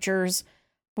creatures,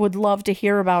 would love to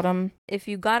hear about them. If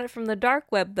you got it from the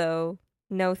dark web though,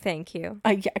 no thank you.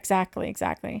 Yeah,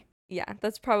 exactly. Yeah,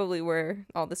 that's probably where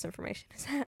all this information is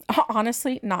at.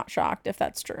 Honestly, not shocked if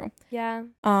that's true. Yeah.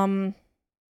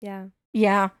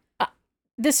 Yeah.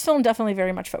 This film definitely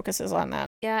very much focuses on that.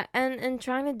 Yeah, and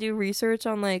trying to do research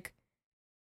on like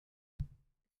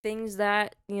things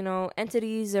that,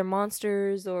 entities or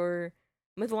monsters or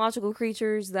mythological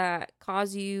creatures that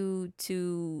cause you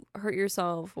to hurt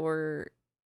yourself or,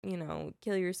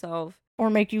 kill yourself. Or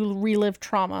make you relive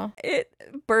trauma.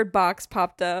 Bird Box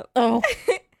popped up. Oh.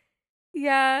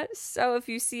 Yeah, so if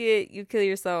you see it, you kill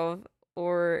yourself,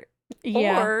 or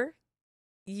you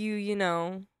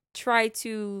try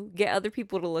to get other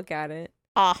people to look at it.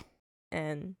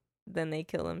 And then they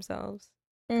kill themselves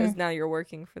because now you're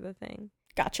working for the thing.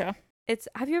 Gotcha.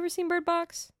 Have you ever seen Bird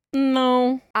Box?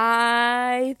 No.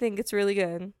 I think it's really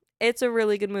good. It's a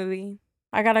really good movie.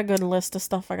 I got a good list of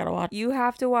stuff I gotta watch. You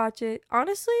have to watch it.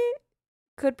 Honestly,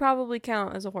 could probably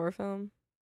count as a horror film.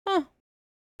 Huh.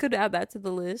 Could add that to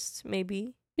the list,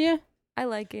 maybe. Yeah. I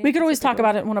like it. We could always talk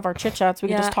about it in one of our chit chats. We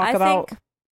could just talk about. Think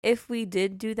if we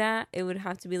did do that, it would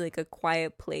have to be like a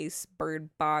Quiet Place Bird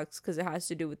Box because it has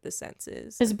to do with the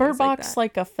senses. Is Bird Box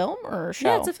like a film or a show?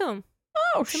 Yeah, it's a film.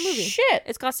 Oh, it's a movie. Shit.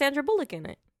 It's got Sandra Bullock in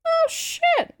it. Oh,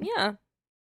 shit. Yeah.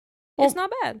 Well, it's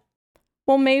not bad.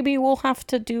 Well, maybe we'll have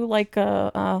to do like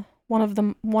a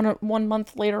one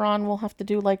month later on. We'll have to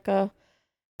do like a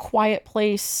Quiet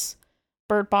Place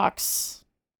Bird Box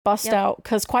bust out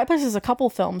because Quiet Place is a couple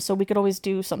films, so we could always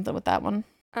do something with that one.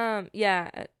 Yeah,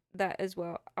 that as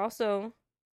well. Also,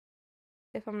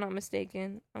 if I'm not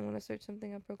mistaken, I'm gonna search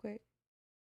something up real quick.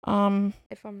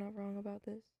 If I'm not wrong about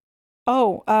this.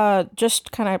 Oh,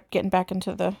 just kind of getting back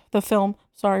into the film.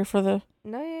 Sorry for the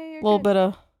little bit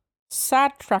of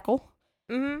sad treckle.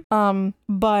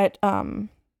 But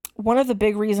one of the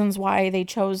big reasons why they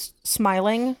chose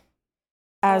smiling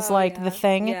as the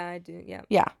thing. Yeah, I do. Yeah.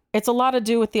 Yeah. It's a lot to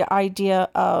do with the idea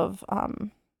of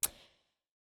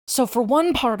so for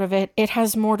one part of it, it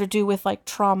has more to do with like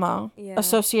trauma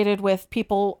associated with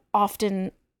people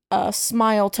often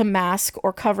smile to mask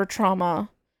or cover trauma,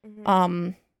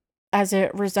 as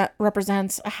it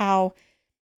represents how,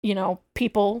 you know,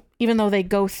 people, even though they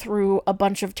go through a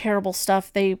bunch of terrible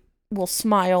stuff, they will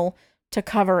smile to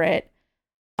cover it.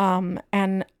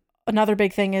 And another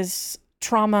big thing is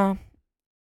trauma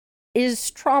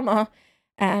is trauma.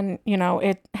 And, you know,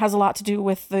 it has a lot to do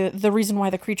with the reason why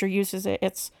the creature uses it.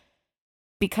 It's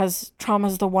because trauma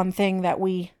is the one thing that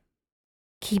we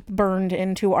keep burned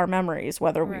into our memories,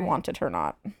 whether we want it or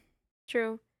not.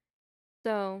 True.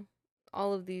 So,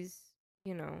 all of these,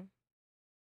 you know,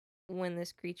 when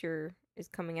this creature is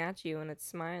coming at you and it's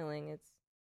smiling, it's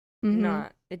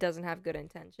not, it doesn't have good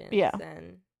intentions. Yeah.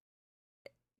 And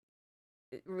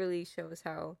it really shows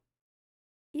how,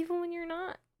 even when you're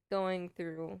not going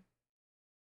through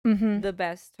the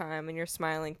best time and you're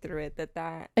smiling through it,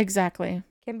 that exactly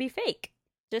can be fake.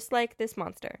 Just like this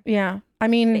monster. Yeah. I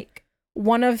mean, fake.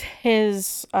 one of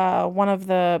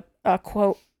the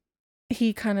quote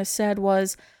he kind of said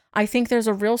was, "I think there's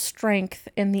a real strength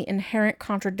in the inherent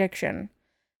contradiction.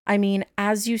 I mean,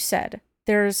 as you said,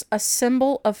 there's a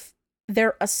symbol of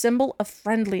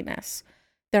friendliness.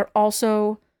 They're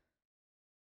also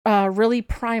really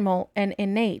primal and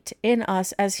innate in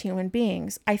us as human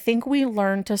beings. I think we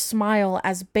learn to smile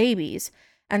as babies.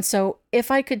 And so if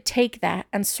I could take that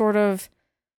and sort of,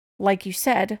 like you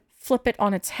said, flip it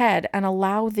on its head and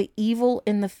allow the evil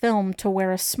in the film to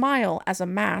wear a smile as a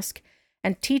mask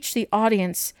and teach the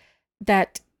audience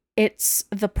that it's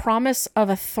the promise of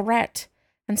a threat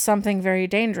and something very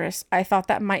dangerous, I thought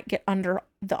that might get under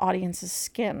the audience's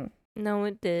skin." No,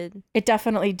 it did. It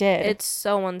definitely did. It's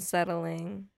so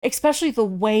unsettling. Especially the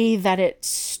way that it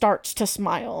starts to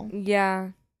smile.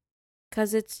 Yeah.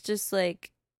 Because it's just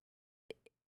like,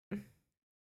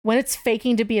 when it's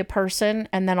faking to be a person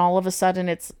and then all of a sudden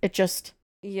it just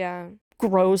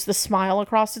grows the smile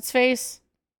across its face.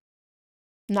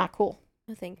 Not cool.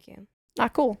 Oh, thank you.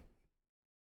 Not cool.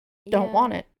 Don't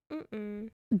want it.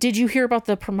 Did you hear about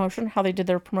the promotion, how they did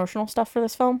their promotional stuff for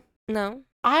this film? No.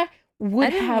 I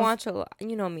didn't watch a lot.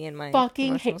 You know me and my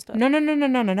fucking hate stuff. No.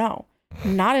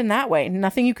 Not in that way.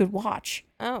 Nothing you could watch.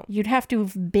 Oh. You'd have to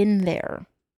have been there.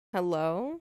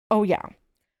 Hello? Oh, yeah.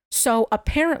 So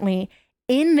apparently,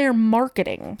 in their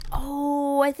marketing...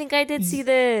 Oh, I think I did see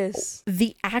this.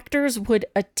 The actors would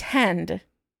attend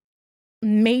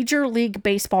Major League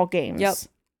Baseball games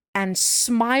and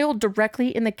smile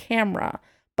directly in the camera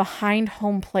behind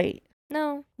home plate.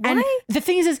 No. Why? And the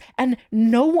thing is, and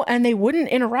they wouldn't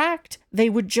interact. They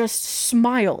would just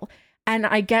smile. And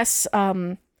I guess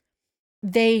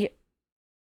it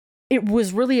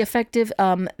was really effective.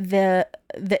 The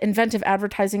inventive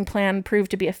advertising plan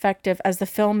proved to be effective as the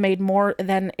film made more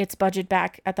than its budget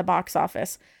back at the box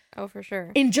office. Oh, for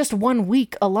sure. In just 1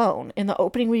 week alone, in the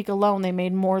opening week alone, they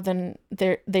made more than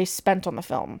they spent on the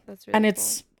film. That's really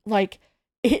it's like,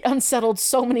 it unsettled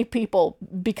so many people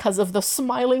because of the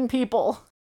smiling people.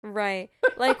 Right.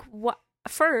 Like, what?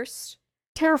 First.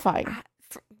 Terrifying.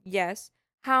 Yes.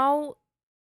 How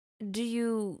do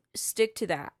you stick to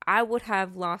that? I would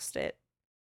have lost it.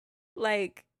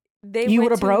 Like, you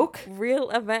would have broke? Real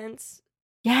events.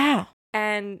 Yeah.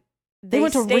 And they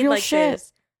went to real like shit.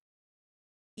 This,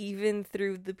 even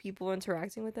through the people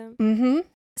interacting with them. Mm-hmm.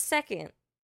 Second,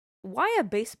 why a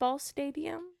baseball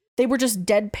stadium? They were just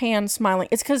deadpan smiling.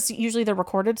 It's because usually they're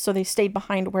recorded, so they stayed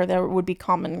behind where there would be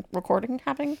common recording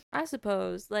happening. I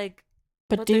suppose. Like,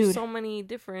 but dude, there's so many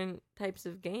different types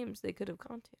of games they could have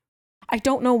gone to. I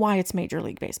don't know why it's Major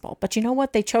League Baseball, but you know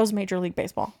what? They chose Major League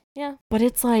Baseball. Yeah. But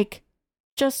it's like,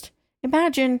 just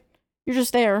imagine you're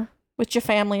just there with your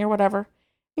family or whatever.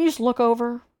 You just look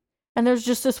over, and there's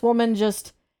just this woman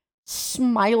just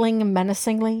smiling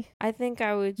menacingly. I think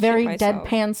I would very shit myself.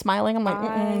 Deadpan smiling. I'm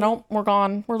like, nope, we're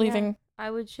gone. We're leaving. Yeah,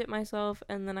 I would shit myself,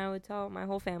 and then I would tell my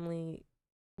whole family,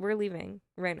 we're leaving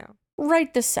right now.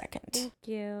 Right this second. Thank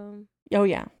you. Oh,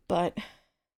 yeah. But,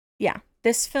 yeah.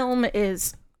 This film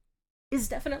is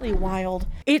definitely wild.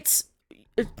 It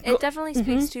definitely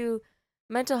speaks to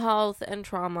mental health and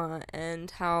trauma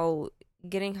and how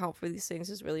getting help for these things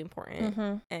is really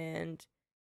important. And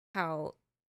how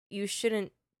you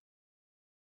shouldn't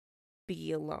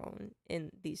be alone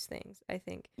in these things, I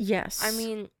think. Yes. I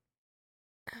mean,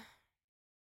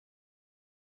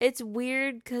 it's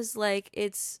weird because, like,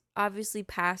 it's obviously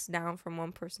passed down from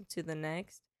one person to the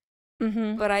next.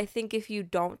 But I think if you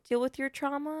don't deal with your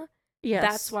trauma,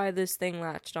 that's why this thing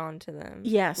latched on to them.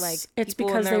 Yes. Like, it's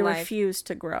because they refuse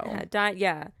to grow.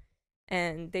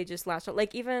 And they just latched on.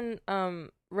 Like, even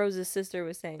Rose's sister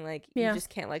was saying, like, you just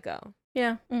can't let go.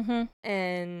 Yeah.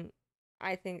 And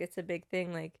I think it's a big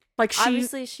thing. Like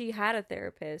obviously she had a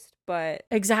therapist, but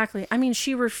exactly. I mean,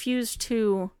 she refused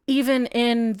to, even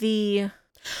in the,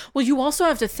 well, you also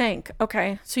have to think,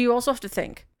 okay, so you also have to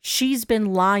think, she's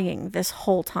been lying this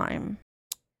whole time.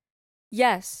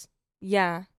 yes.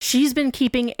 Yeah. She's been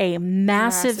keeping a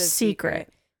massive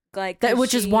secret. Like That,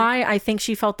 which is why I think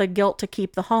she felt the guilt to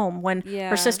keep the home when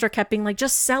her sister kept being like,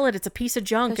 just sell it. It's a piece of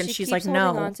junk. And she's like, no.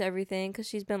 Holding on to everything because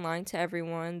she's been lying to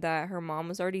everyone that her mom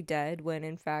was already dead when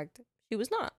in fact she was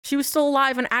not. She was still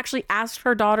alive and actually asked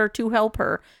her daughter to help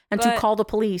her and to call the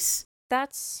police.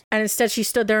 And instead she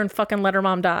stood there and fucking let her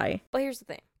mom die. But here's the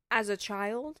thing. As a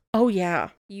child, oh yeah,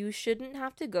 you shouldn't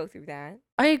have to go through that.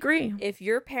 I agree. If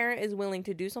your parent is willing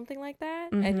to do something like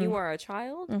that and you are a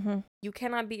child, you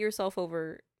cannot beat yourself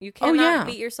over. You cannot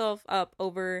beat yourself up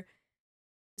over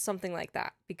something like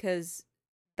that because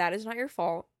that is not your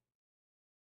fault.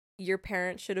 Your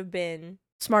parents should have been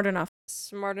smart enough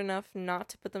not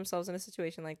to put themselves in a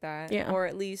situation like that, or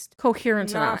at least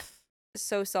coherent enough.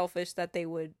 So selfish that they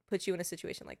would put you in a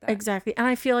situation like that. Exactly. And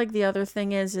I feel like the other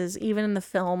thing is even in the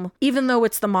film, even though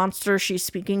it's the monster she's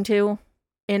speaking to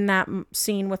in that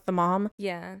scene with the mom,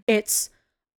 it's,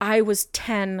 I was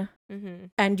 10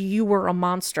 and you were a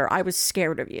monster. I was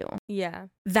scared of you. Yeah.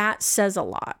 That says a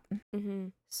lot.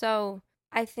 So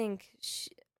I think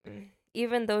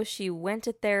even though she went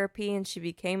to therapy and she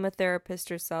became a therapist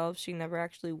herself, she never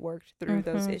actually worked through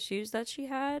those issues that she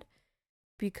had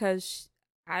because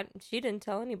she didn't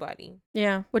tell anybody.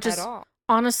 Yeah, which is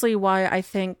honestly why I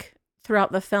think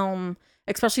throughout the film,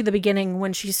 especially the beginning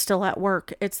when she's still at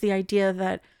work, it's the idea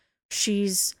that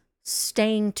she's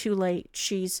staying too late.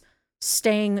 She's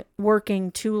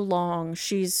working too long.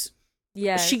 She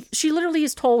literally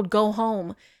is told go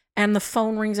home and the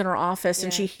phone rings in her office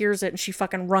and she hears it and she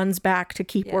fucking runs back to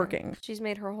keep working. She's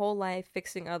made her whole life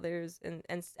fixing others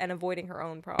and avoiding her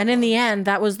own problems. And in the end,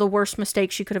 that was the worst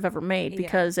mistake she could have ever made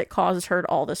because it caused her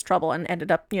all this trouble and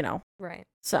ended up, Right.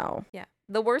 So. Yeah.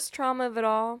 The worst trauma of it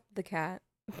all, the cat.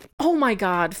 Oh my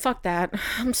God. Fuck that.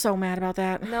 I'm so mad about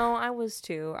that. No, I was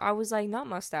too. I was like, not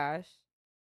Mustache.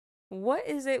 What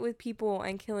is it with people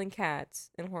and killing cats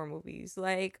in horror movies?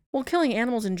 Like, well, killing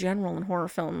animals in general in horror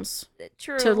films.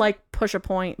 True. To like push a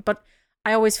point, but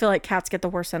I always feel like cats get the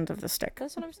worst end of the stick.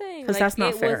 That's what I'm saying. Because that's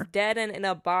not fair. It was dead and in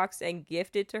a box and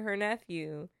gifted to her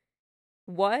nephew.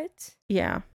 What?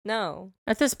 Yeah. No.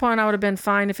 At this point, I would have been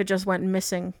fine if it just went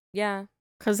missing. Yeah.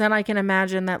 Because then I can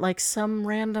imagine that like some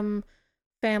random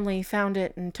family found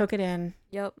it and took it in.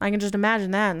 Yep. I can just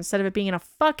imagine that instead of it being in a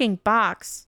fucking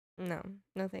box. No,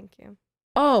 thank you.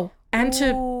 Oh, and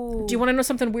do you want to know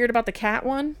something weird about the cat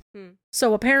one?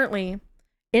 So apparently,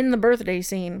 in the birthday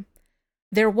scene,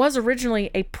 there was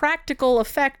originally a practical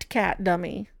effect cat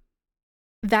dummy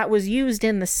that was used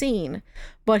in the scene,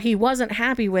 but he wasn't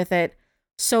happy with it,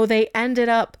 so they ended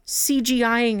up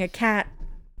CGIing a cat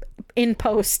in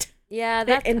post. Yeah,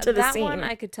 into the scene. That one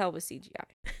I could tell was CGI.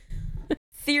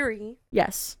 Theory.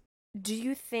 Yes. Do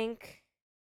you think...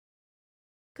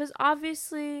 Because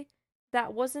obviously,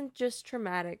 that wasn't just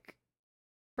traumatic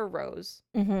for Rose.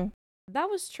 That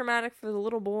was traumatic for the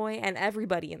little boy and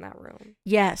everybody in that room.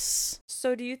 Yes.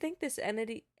 So do you think this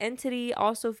entity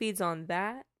also feeds on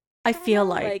that? I feel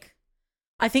like...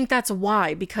 I think that's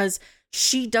why, because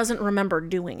she doesn't remember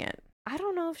doing it. I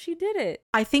don't know if she did it.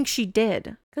 I think she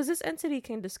did. Because this entity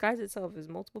can disguise itself as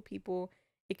multiple people.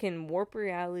 It can warp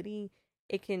reality.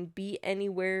 It can be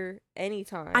anywhere,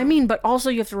 anytime. I mean, but also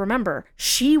you have to remember,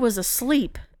 she was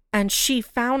asleep and she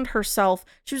found herself,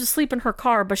 she was asleep in her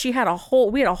car, but we had a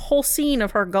whole scene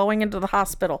of her going into the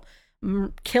hospital,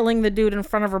 killing the dude in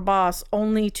front of her boss,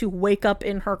 only to wake up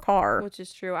in her car. Which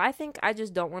is true. I think I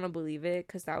just don't want to believe it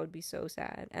because that would be so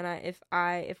sad. And if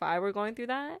I were going through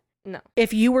that, no.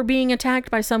 If you were being attacked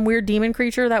by some weird demon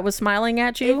creature that was smiling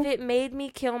at you. If it made me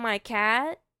kill my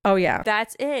cat. Oh, yeah.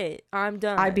 That's it. I'm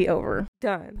done. I'd be over.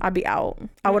 Done. I'd be out.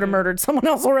 I would have murdered someone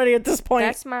else already at this point.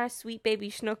 That's my sweet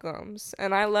baby Schnookums,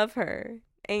 and I love her.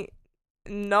 Ain't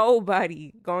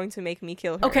nobody going to make me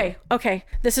kill her. Okay.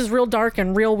 This is real dark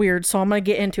and real weird, so I'm going to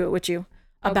get into it with you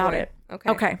about it.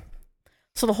 Okay.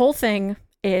 So the whole thing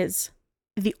is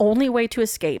the only way to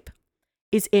escape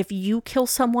is if you kill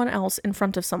someone else in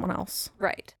front of someone else.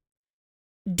 Right.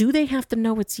 Do they have to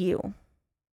know it's you?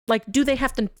 Like, do they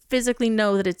have to physically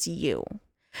know that it's you?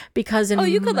 Because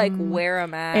you could like wear a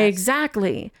mask.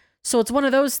 Exactly. So it's one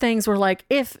of those things where like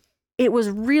if it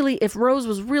was really, if Rose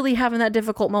was really having that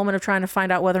difficult moment of trying to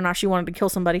find out whether or not she wanted to kill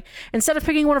somebody, instead of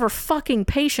picking one of her fucking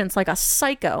patients like a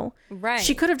psycho, Right.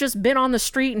 she could have just been on the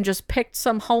street and just picked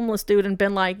some homeless dude and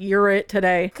been like, you're it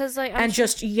today. 'Cause, like, and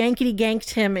just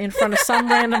yankety-ganked him in front of some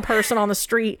random person on the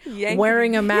street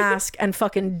wearing a mask and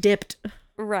fucking dipped.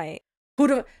 Right.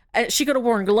 She could have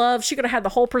worn gloves. She could have had the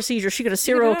whole procedure. She could have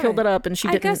serial killed it up, and she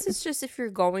didn't. I guess it's just if you're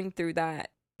going through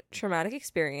that traumatic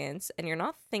experience and you're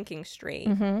not thinking straight,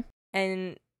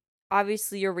 and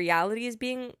obviously your reality is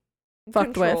being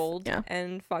controlled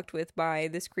and fucked with by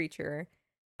this creature,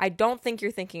 I don't think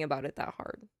you're thinking about it that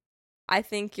hard. I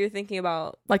think you're thinking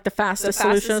about like the fastest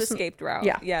escape route.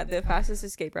 Yeah, the fastest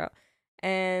escape route.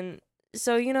 And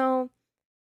so,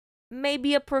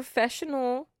 maybe a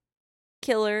professional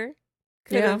killer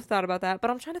could have thought about that, but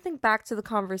I'm trying to think back to the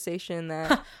conversation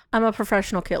that I'm a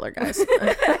professional killer, guys.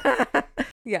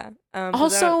 Yeah.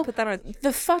 Also, put that on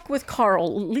the fuck with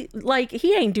Carl. Like,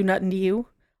 he ain't do nothing to you.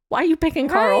 Why are you picking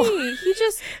Carl? Right. He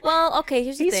just, okay,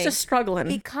 here's the thing. He's just struggling.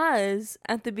 Because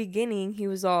at the beginning, he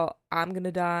was all, I'm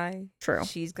gonna die. True.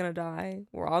 She's gonna die.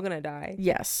 We're all gonna die.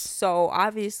 Yes. So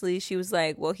obviously she was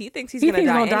like, well, he thinks he's gonna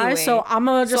die anyway. So I'm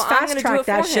gonna just fast track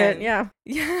that shit. Yeah.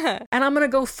 Yeah. And I'm gonna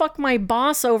go fuck my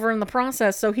boss over in the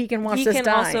process so he can watch this die. He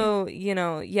can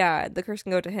also, the curse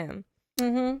can go to him.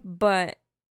 But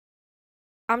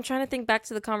I'm trying to think back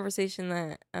to the conversation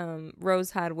that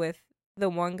Rose had with the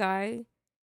one guy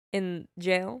in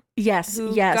jail. Yes.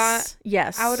 Who got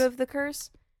out of the curse.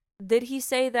 Did he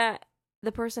say that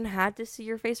the person had to see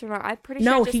your face or not? I'm pretty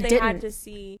sure he they didn't. had to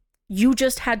see. You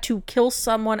just had to kill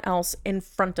someone else in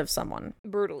front of someone.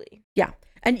 Brutally. Yeah.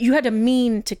 And you had to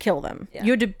mean to kill them. Yeah.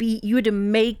 You had to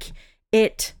make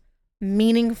it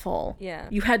meaningful. Yeah.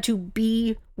 You had to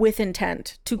be with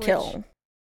intent to kill.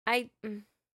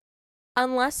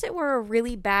 Unless it were a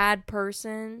really bad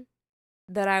person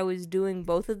that I was doing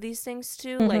both of these things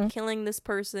to, like killing this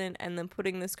person and then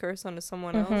putting this curse onto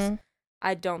someone else,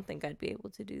 I don't think I'd be able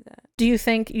to do that. Do you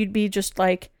think you'd be just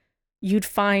like, you'd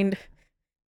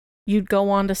go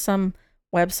onto some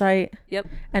website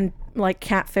and like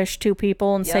catfish two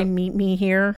people and say, meet me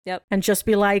here, and just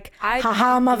be like,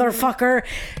 haha, motherfucker,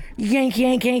 yank,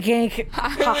 yank, yank, yank,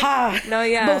 haha, no,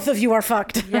 yeah, both of you are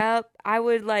fucked. Yep. I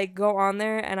would like go on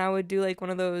there and I would do like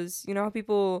one of those, you know how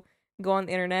people go on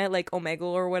the internet like Omegle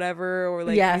or whatever, or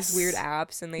like these weird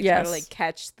apps, and they try to like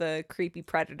catch the creepy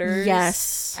predators.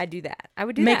 Yes, I do that. I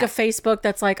would do make that. a Facebook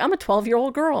that's like, I'm a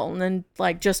 12-year-old girl, and then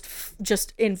like just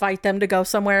invite them to go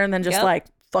somewhere and then just like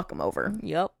fuck them over.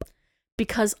 Yep.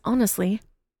 Because honestly,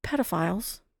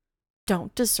 pedophiles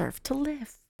don't deserve to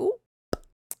live. Ooh.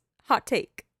 Hot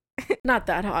take. Not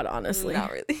that hot, honestly.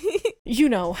 Not really.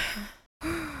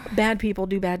 Bad people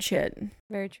do bad shit.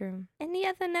 Very true. Any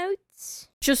other notes?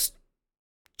 Just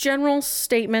general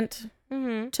statement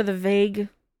to the vague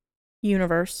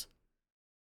universe.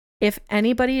 If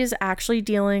anybody is actually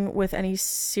dealing with any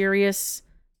serious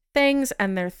things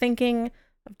and they're thinking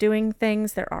of doing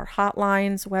things, there are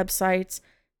hotlines, websites.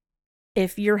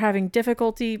 If you're having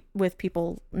difficulty with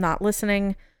people not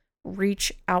listening,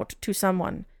 reach out to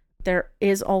someone. There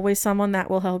is always someone that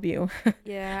will help you.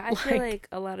 Yeah, I feel like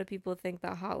a lot of people think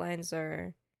that hotlines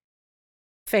are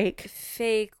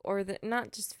fake, or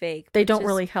not just fake. They don't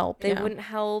really help. They wouldn't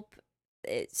help.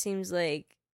 It seems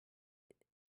like,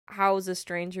 how is a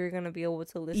stranger going to be able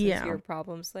to listen to your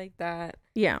problems like that?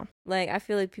 Yeah. Like, I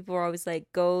feel like people are always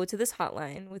like, go to this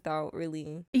hotline without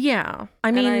really. Yeah. I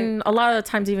mean, a lot of the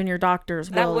times even your doctors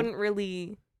will. That wouldn't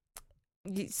really.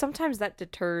 Sometimes that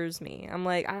deters me. I'm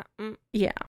like,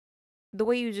 yeah. The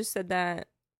way you just said that,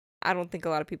 I don't think a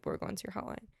lot of people are going to your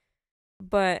hotline.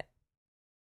 But,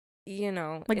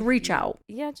 like, reach out.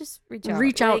 Yeah, just reach out.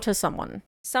 Reach out to someone.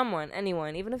 Someone,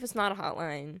 anyone, even if it's not a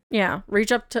hotline. Yeah,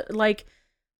 reach up to, like,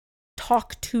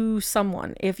 talk to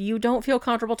someone. If you don't feel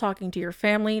comfortable talking to your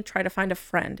family, try to find a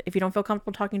friend. If you don't feel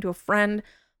comfortable talking to a friend,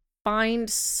 find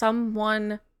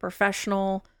someone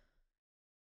professional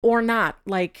or not.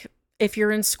 Like, if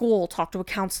you're in school, talk to a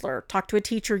counselor, talk to a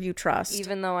teacher you trust.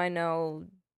 Even though I know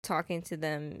talking to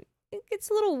them, it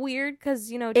gets a little weird because,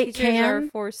 teachers are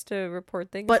forced to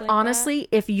report things. But honestly,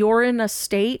 if you're in a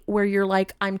state where you're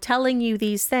like, I'm telling you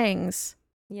these things,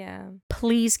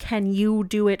 please can you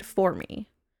do it for me?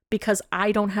 Because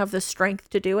I don't have the strength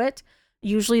to do it.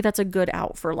 Usually that's a good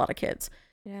out for a lot of kids.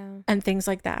 Yeah. And things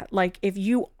like that. Like if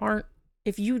you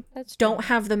don't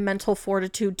have the mental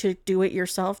fortitude to do it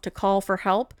yourself, to call for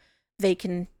help, they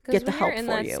can get the help for you.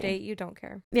 Because in that state, you don't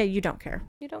care. Yeah, you don't care.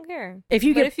 You don't care. If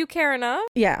you care enough,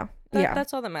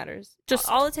 that's all that matters. Just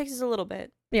all it takes is a little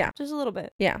bit. Yeah, just a little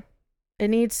bit. Yeah, it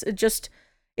needs just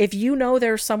If you know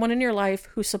there's someone in your life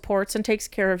who supports and takes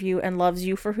care of you and loves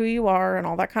you for who you are and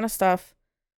all that kind of stuff,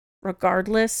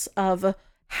 regardless of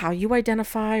how you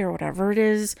identify or whatever it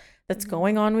is that's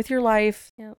going on with your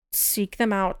life, seek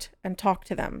them out and talk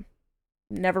to them.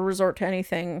 Never resort to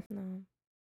anything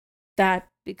that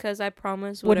because I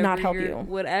promise would not help you.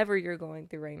 Whatever you're going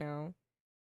through right now,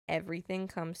 everything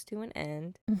comes to an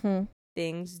end.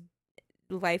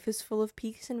 Life is full of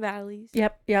peaks and valleys.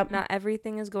 Yep. Not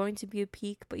everything is going to be a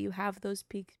peak, but you have those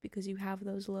peaks because you have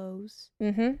those lows.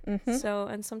 So,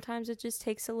 and sometimes it just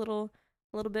takes a little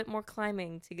bit more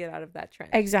climbing to get out of that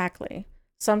trench. Exactly.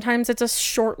 Sometimes it's a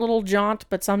short little jaunt,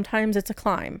 but sometimes it's a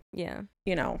climb. Yeah.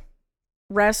 You know,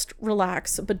 rest,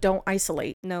 relax, but don't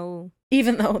isolate. No.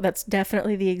 Even though that's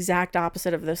definitely the exact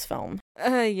opposite of this film.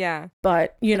 Yeah.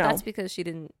 But, you know. That's because she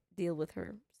didn't deal with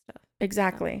her stuff.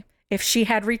 Exactly. If she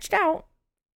had reached out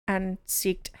and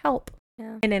sought help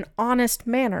in an honest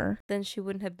manner, then she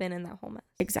wouldn't have been in that whole mess.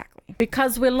 Exactly.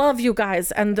 Because we love you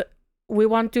guys and we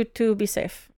want you to be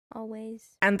safe.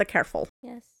 Always. And the careful.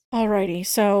 Yes. Alrighty,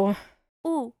 so...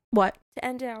 Ooh. What? To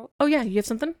end out. Oh yeah, you have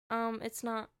something? It's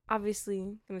not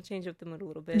obviously gonna change up the mood a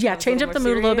little bit. Yeah, change up the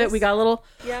mood a little bit. We got a little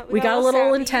we got a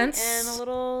little intense. And a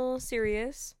little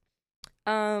serious.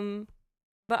 But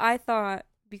I thought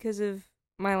because of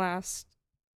my last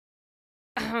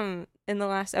in the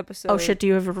last episode. Oh shit, do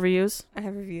you have reviews? I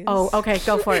have reviews. Oh, okay,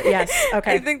 go for it. Yes.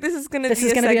 Okay. I think this is gonna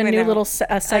be a new little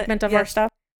segment of our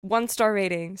stuff. 1-star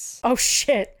ratings. Oh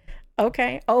shit.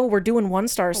 Okay. Oh, we're doing 1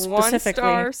 star specifically.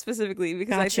 1 star specifically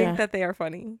because I think that they are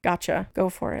funny. Gotcha. Go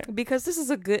for it. Because this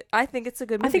is I think it's a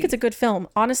good movie. I think it's a good film.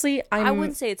 Honestly, I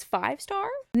wouldn't say it's 5-star.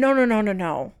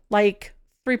 No. Like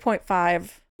 3.5.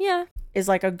 Yeah. Is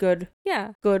like a good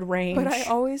range. But I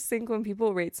always think when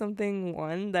people rate something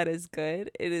 1 that is good,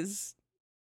 it is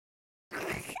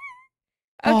okay.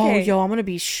 Oh, yo, I'm gonna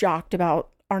be shocked about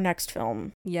our next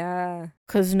film. Yeah.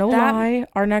 Cause lie,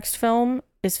 our next film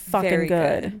is fucking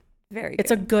good. Very good.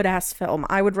 It's a good ass film.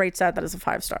 I would rate that as a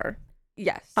 5-star.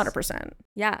 Yes. 100%.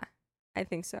 Yeah. I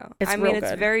think so. It's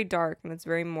it's very dark and it's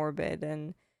very morbid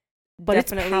and but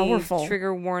definitely it's powerful.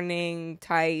 Trigger warning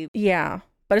type. Yeah.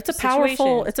 But it's a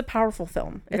powerful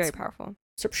film. It's very powerful.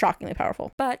 Shockingly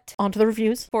powerful. But on to the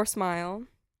reviews. For Smile,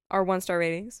 our 1-star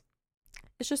ratings.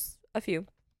 It's just a few.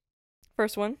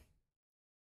 First one.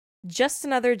 Just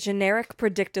another generic,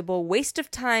 predictable waste of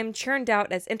time churned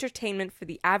out as entertainment for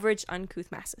the average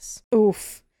uncouth masses.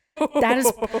 Oof. That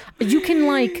is, you can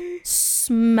like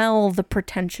smell the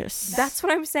pretentious. That's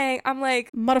what I'm saying. I'm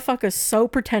like, motherfucker's so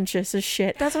pretentious as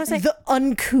shit. That's what I'm saying. The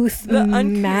uncouth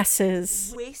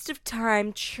masses. Waste of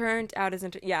time churned out as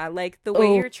like the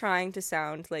way you're trying to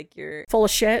sound like you're full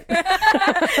of shit. Like,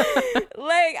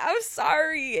 I'm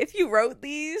sorry if you wrote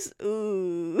these.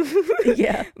 Ooh.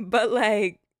 Yeah. But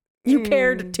like, you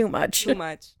cared too much. Too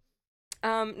much.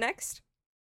 Next.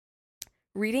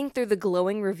 Reading through the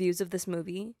glowing reviews of this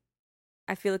movie,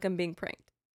 I feel like I'm being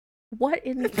pranked. What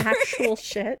in the actual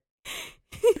shit?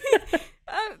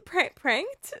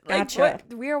 Pranked? Gotcha. Like,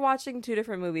 what? We are watching 2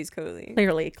 different movies, clearly.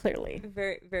 Clearly.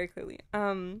 Very, very clearly.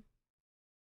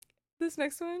 This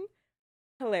next one,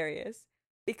 hilarious.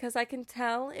 Because I can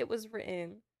tell it was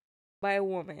written by a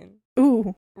woman.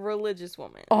 Ooh. Religious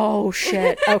woman. Oh,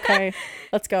 shit. Okay.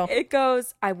 Let's go. It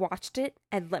goes, I watched it,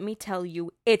 and let me tell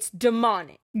you, it's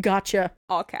demonic. Gotcha.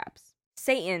 All caps.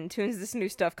 Satan tunes this new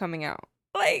stuff coming out.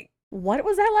 Like, what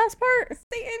was that last part?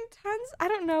 Satan turns, I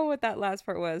don't know what that last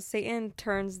part was. Satan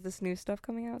turns this new stuff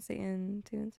coming out. Satan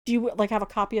tunes. Do you like have a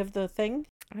copy of the thing?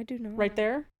 I do not. Right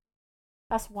there?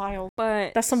 That's wild.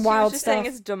 But that's some wild stuff. Saying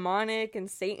it's demonic and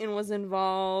Satan was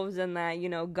involved and that,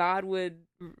 God would,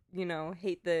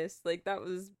 hate this. Like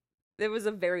it was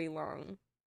a very long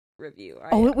review.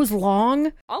 It was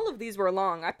long? All of these were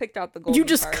long. I picked out the gold. You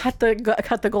just cut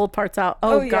the gold parts out.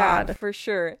 Oh God. Yeah, for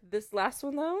sure. This last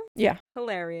one though? Yeah.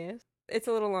 Hilarious. It's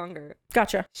a little longer.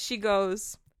 Gotcha. She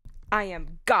goes, I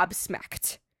am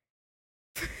gobsmacked.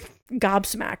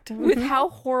 Gobsmacked. With how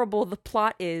horrible the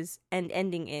plot is and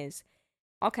ending is.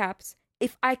 All caps.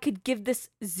 If I could give this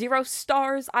 0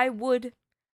 stars, I would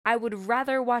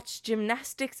rather watch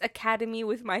Gymnastics Academy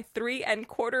with my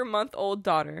 3.25-month-old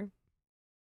daughter.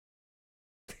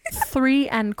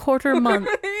 3.25 months.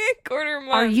 3.25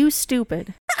 months. Are you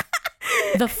stupid?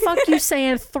 The fuck you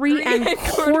saying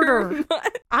 3.25?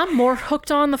 I'm more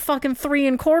hooked on the fucking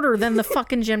 3.25 than the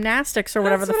fucking gymnastics or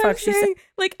whatever the fuck she said.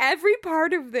 Like every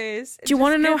part of this. Do you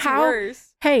want to know how?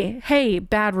 Worse. Hey,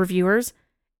 bad reviewers.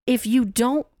 If you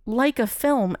don't like a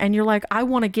film and you're like, I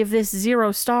want to give this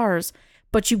 0 stars,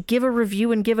 but you give a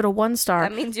review and give it a 1 star.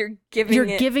 That means you're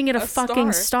giving it a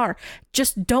fucking star.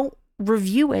 Just don't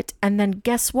review it, and then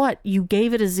guess what? You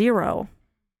gave it a 0.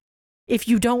 If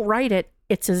you don't write it,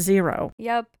 it's a 0.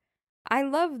 Yep. I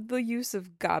love the use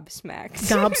of gobsmacked.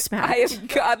 Gobsmacked. I am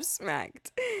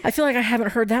gobsmacked. I feel like I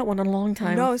haven't heard that one in a long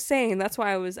time. No, same. That's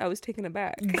why I was taken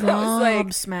aback. Gobsmacked. I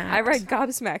was like, I read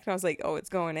gobsmacked and I was like, oh, it's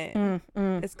going in.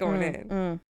 It's going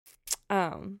in.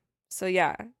 So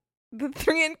yeah, the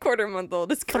 3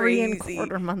 1/4-month-old is crazy. 3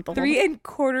 1/4-month-old. 3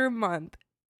 1/4 month.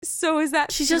 So is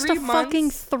that She's just a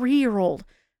fucking 3-year-old.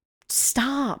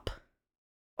 Stop.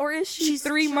 Or is she She's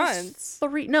 3 just months?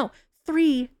 3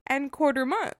 1/4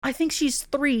 month. I think she's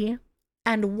 3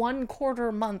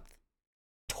 1/4 month.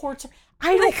 Torture.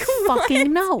 I don't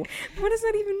fucking know. What does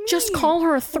that even mean? Just call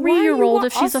her a 3-year-old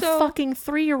if she's a fucking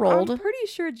 3-year-old. I'm pretty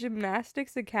sure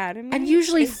Gymnastics Academy. And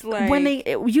usually is like,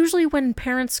 when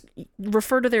parents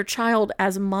refer to their child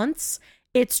as months,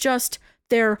 it's just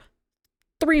they're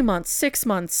 3 months, 6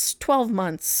 months, 12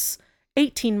 months,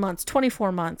 18 months,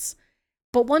 24 months.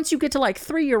 But once you get to like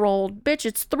 3-year-old, bitch,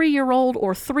 it's 3-year-old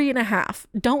or 3.5.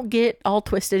 Don't get all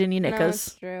twisted in your knickers. No,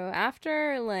 that's true.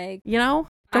 After like, you know,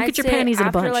 don't I'd get your say panties in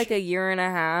a bunch. After like a year and a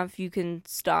half, you can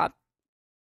stop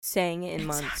saying it in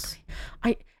months. Exactly.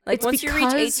 Like once you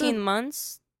reach 18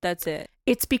 months, that's it.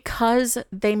 It's because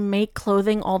they make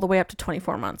clothing all the way up to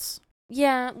 24 months.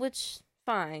 Yeah, which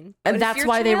fine. And But that's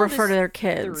why they refer to their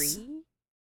kids. 3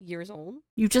 years old.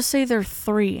 You just say they're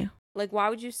 3. Like, why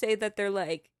would you say that they're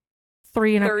like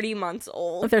 30 months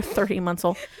old? They're 30 months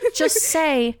old. Just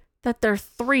say that they're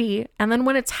 3, and then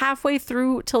when it's halfway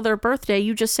through till their birthday,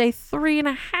 you just say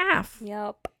 3.5.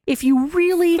 Yep. If you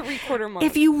really 3/4 month.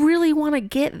 If you really want to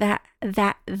get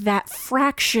that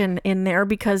fraction in there,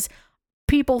 because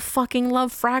people fucking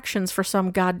love fractions for some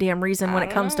goddamn reason when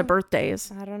it comes to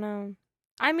birthdays. I don't know.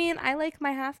 I mean, I like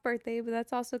my half birthday, but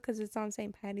that's also because it's on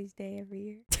St. Patty's Day every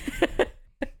year.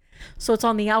 So it's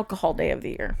on the alcohol day of the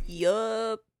year.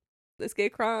 Yup. Let's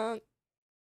get crunk.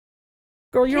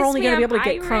 Girl, you're Kiss only me, going to be I'm able to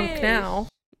get crunk Irish. now.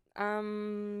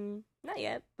 Not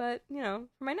yet, but you know,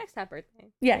 for my next half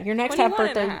birthday. Yeah, your next half 21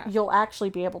 and a birthday, half. you'll actually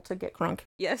be able to get crunk.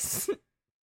 Yes.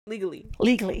 Legally.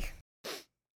 Legally.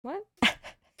 What? I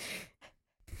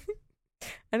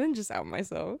didn't just out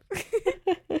myself.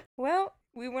 Well,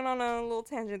 we went on a little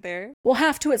tangent there. We'll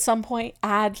have to at some point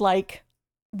add like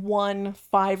 1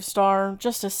 5-star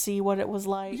just to see what it was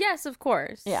like. Yes, of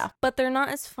course. Yeah. But they're not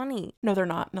as funny. No, they're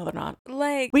not. No, they're not.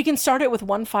 Like, We can start it with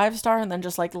 1 5-star and then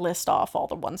just like list off all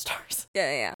the 1-stars.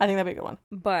 yeah. I think that'd be a good one.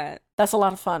 But, That's a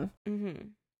lot of fun.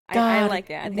 I like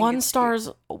it. I think 1 it's stars.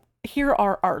 Here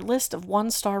are our list of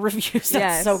 1-star reviews. That's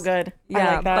Yes. so good. Yeah,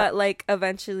 I like that. but like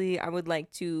eventually I would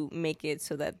like to make it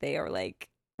so that they are like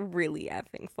really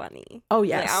effing funny. Oh, Like,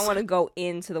 yes. I want to go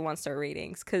into the 1-star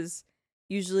ratings because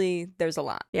usually there's a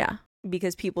lot Yeah.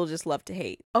 because people just love to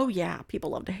hate. Oh, yeah. People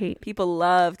love to hate. People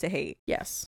love to hate.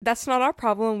 Yes. That's not our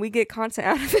problem. We get content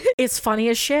out of it. It's funny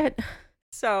as shit.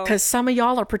 So Because some of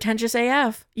y'all are pretentious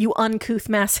AF. You uncouth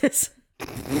masses. you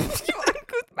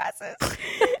uncouth masses.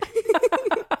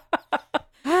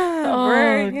 Oh,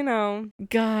 We're, you know,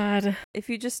 God. if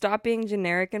you just stop being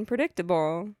generic and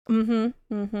predictable. Yeah.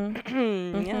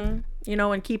 You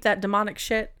know, and keep that demonic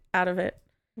shit out of it.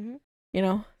 Mhm. You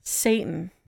know,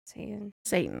 Satan. Satan.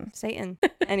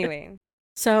 Anyway.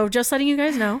 So just letting you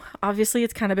guys know, obviously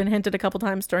it's kind of been hinted a couple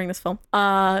times during this film.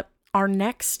 Our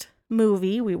next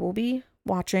movie we will be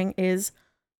watching is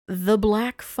The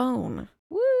Black Phone.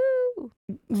 Woo!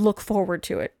 Look forward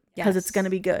to it because it's going to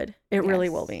be good. It really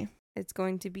will be. It's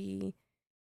going to be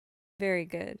very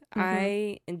good. Mhm.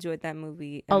 I enjoyed that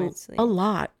movie A immensely.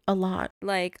 lot.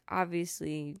 Like,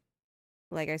 obviously,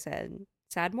 like I said,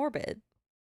 sad, morbid.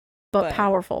 But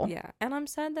powerful. Yeah. And I'm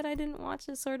sad that I didn't watch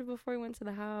it sort of before we went to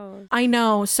the house. I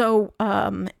know. So,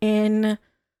 in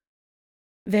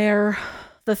it was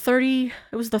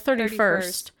the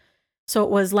 31st. So it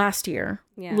was last year.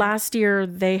 Yeah. Last year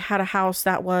they had a house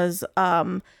that was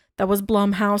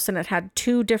Blumhouse, and it had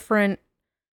 2 different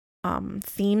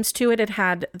themes to it. It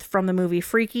had from the movie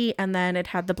Freaky, and then it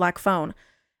had The Black Phone.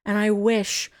 And I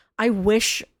wish we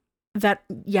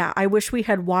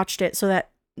had watched it so that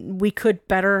we could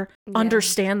better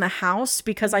understand the house,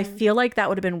 because I feel like that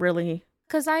would have been really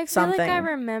Because I feel like I something.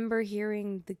 remember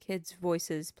hearing the kids'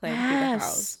 voices playing through the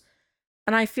house.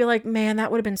 And I feel like, man,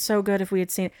 that would have been so good if we had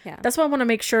seen it. Yeah. That's why I want to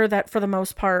make sure that for the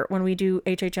most part, when we do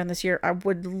HHN this year, I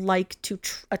would like to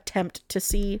attempt to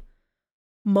see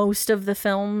most of the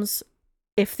films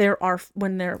if there are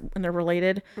when they're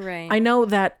related. Right. I know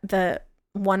that the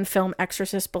one film,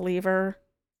 Exorcist Believer,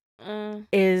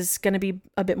 is going to be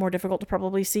a bit more difficult to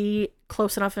probably see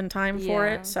close enough in time for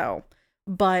Yeah. it. So,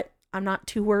 but I'm not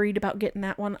too worried about getting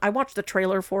that one. I watched the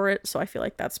trailer for it, so I feel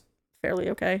like that's fairly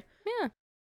okay.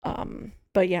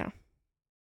 But yeah.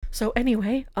 So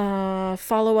anyway,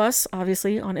 follow us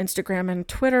obviously on Instagram and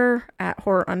Twitter at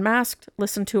Horror Unmasked.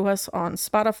 Listen to us on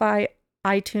Spotify,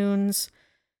 iTunes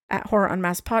at Horror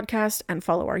Unmasked Podcast, and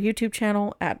follow our YouTube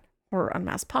channel at Horror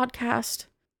Unmasked Podcast.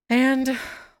 And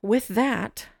with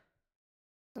that,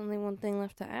 There's only one thing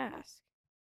left to ask.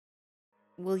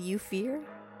 Will you fear?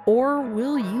 or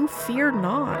will you fear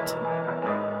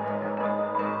not?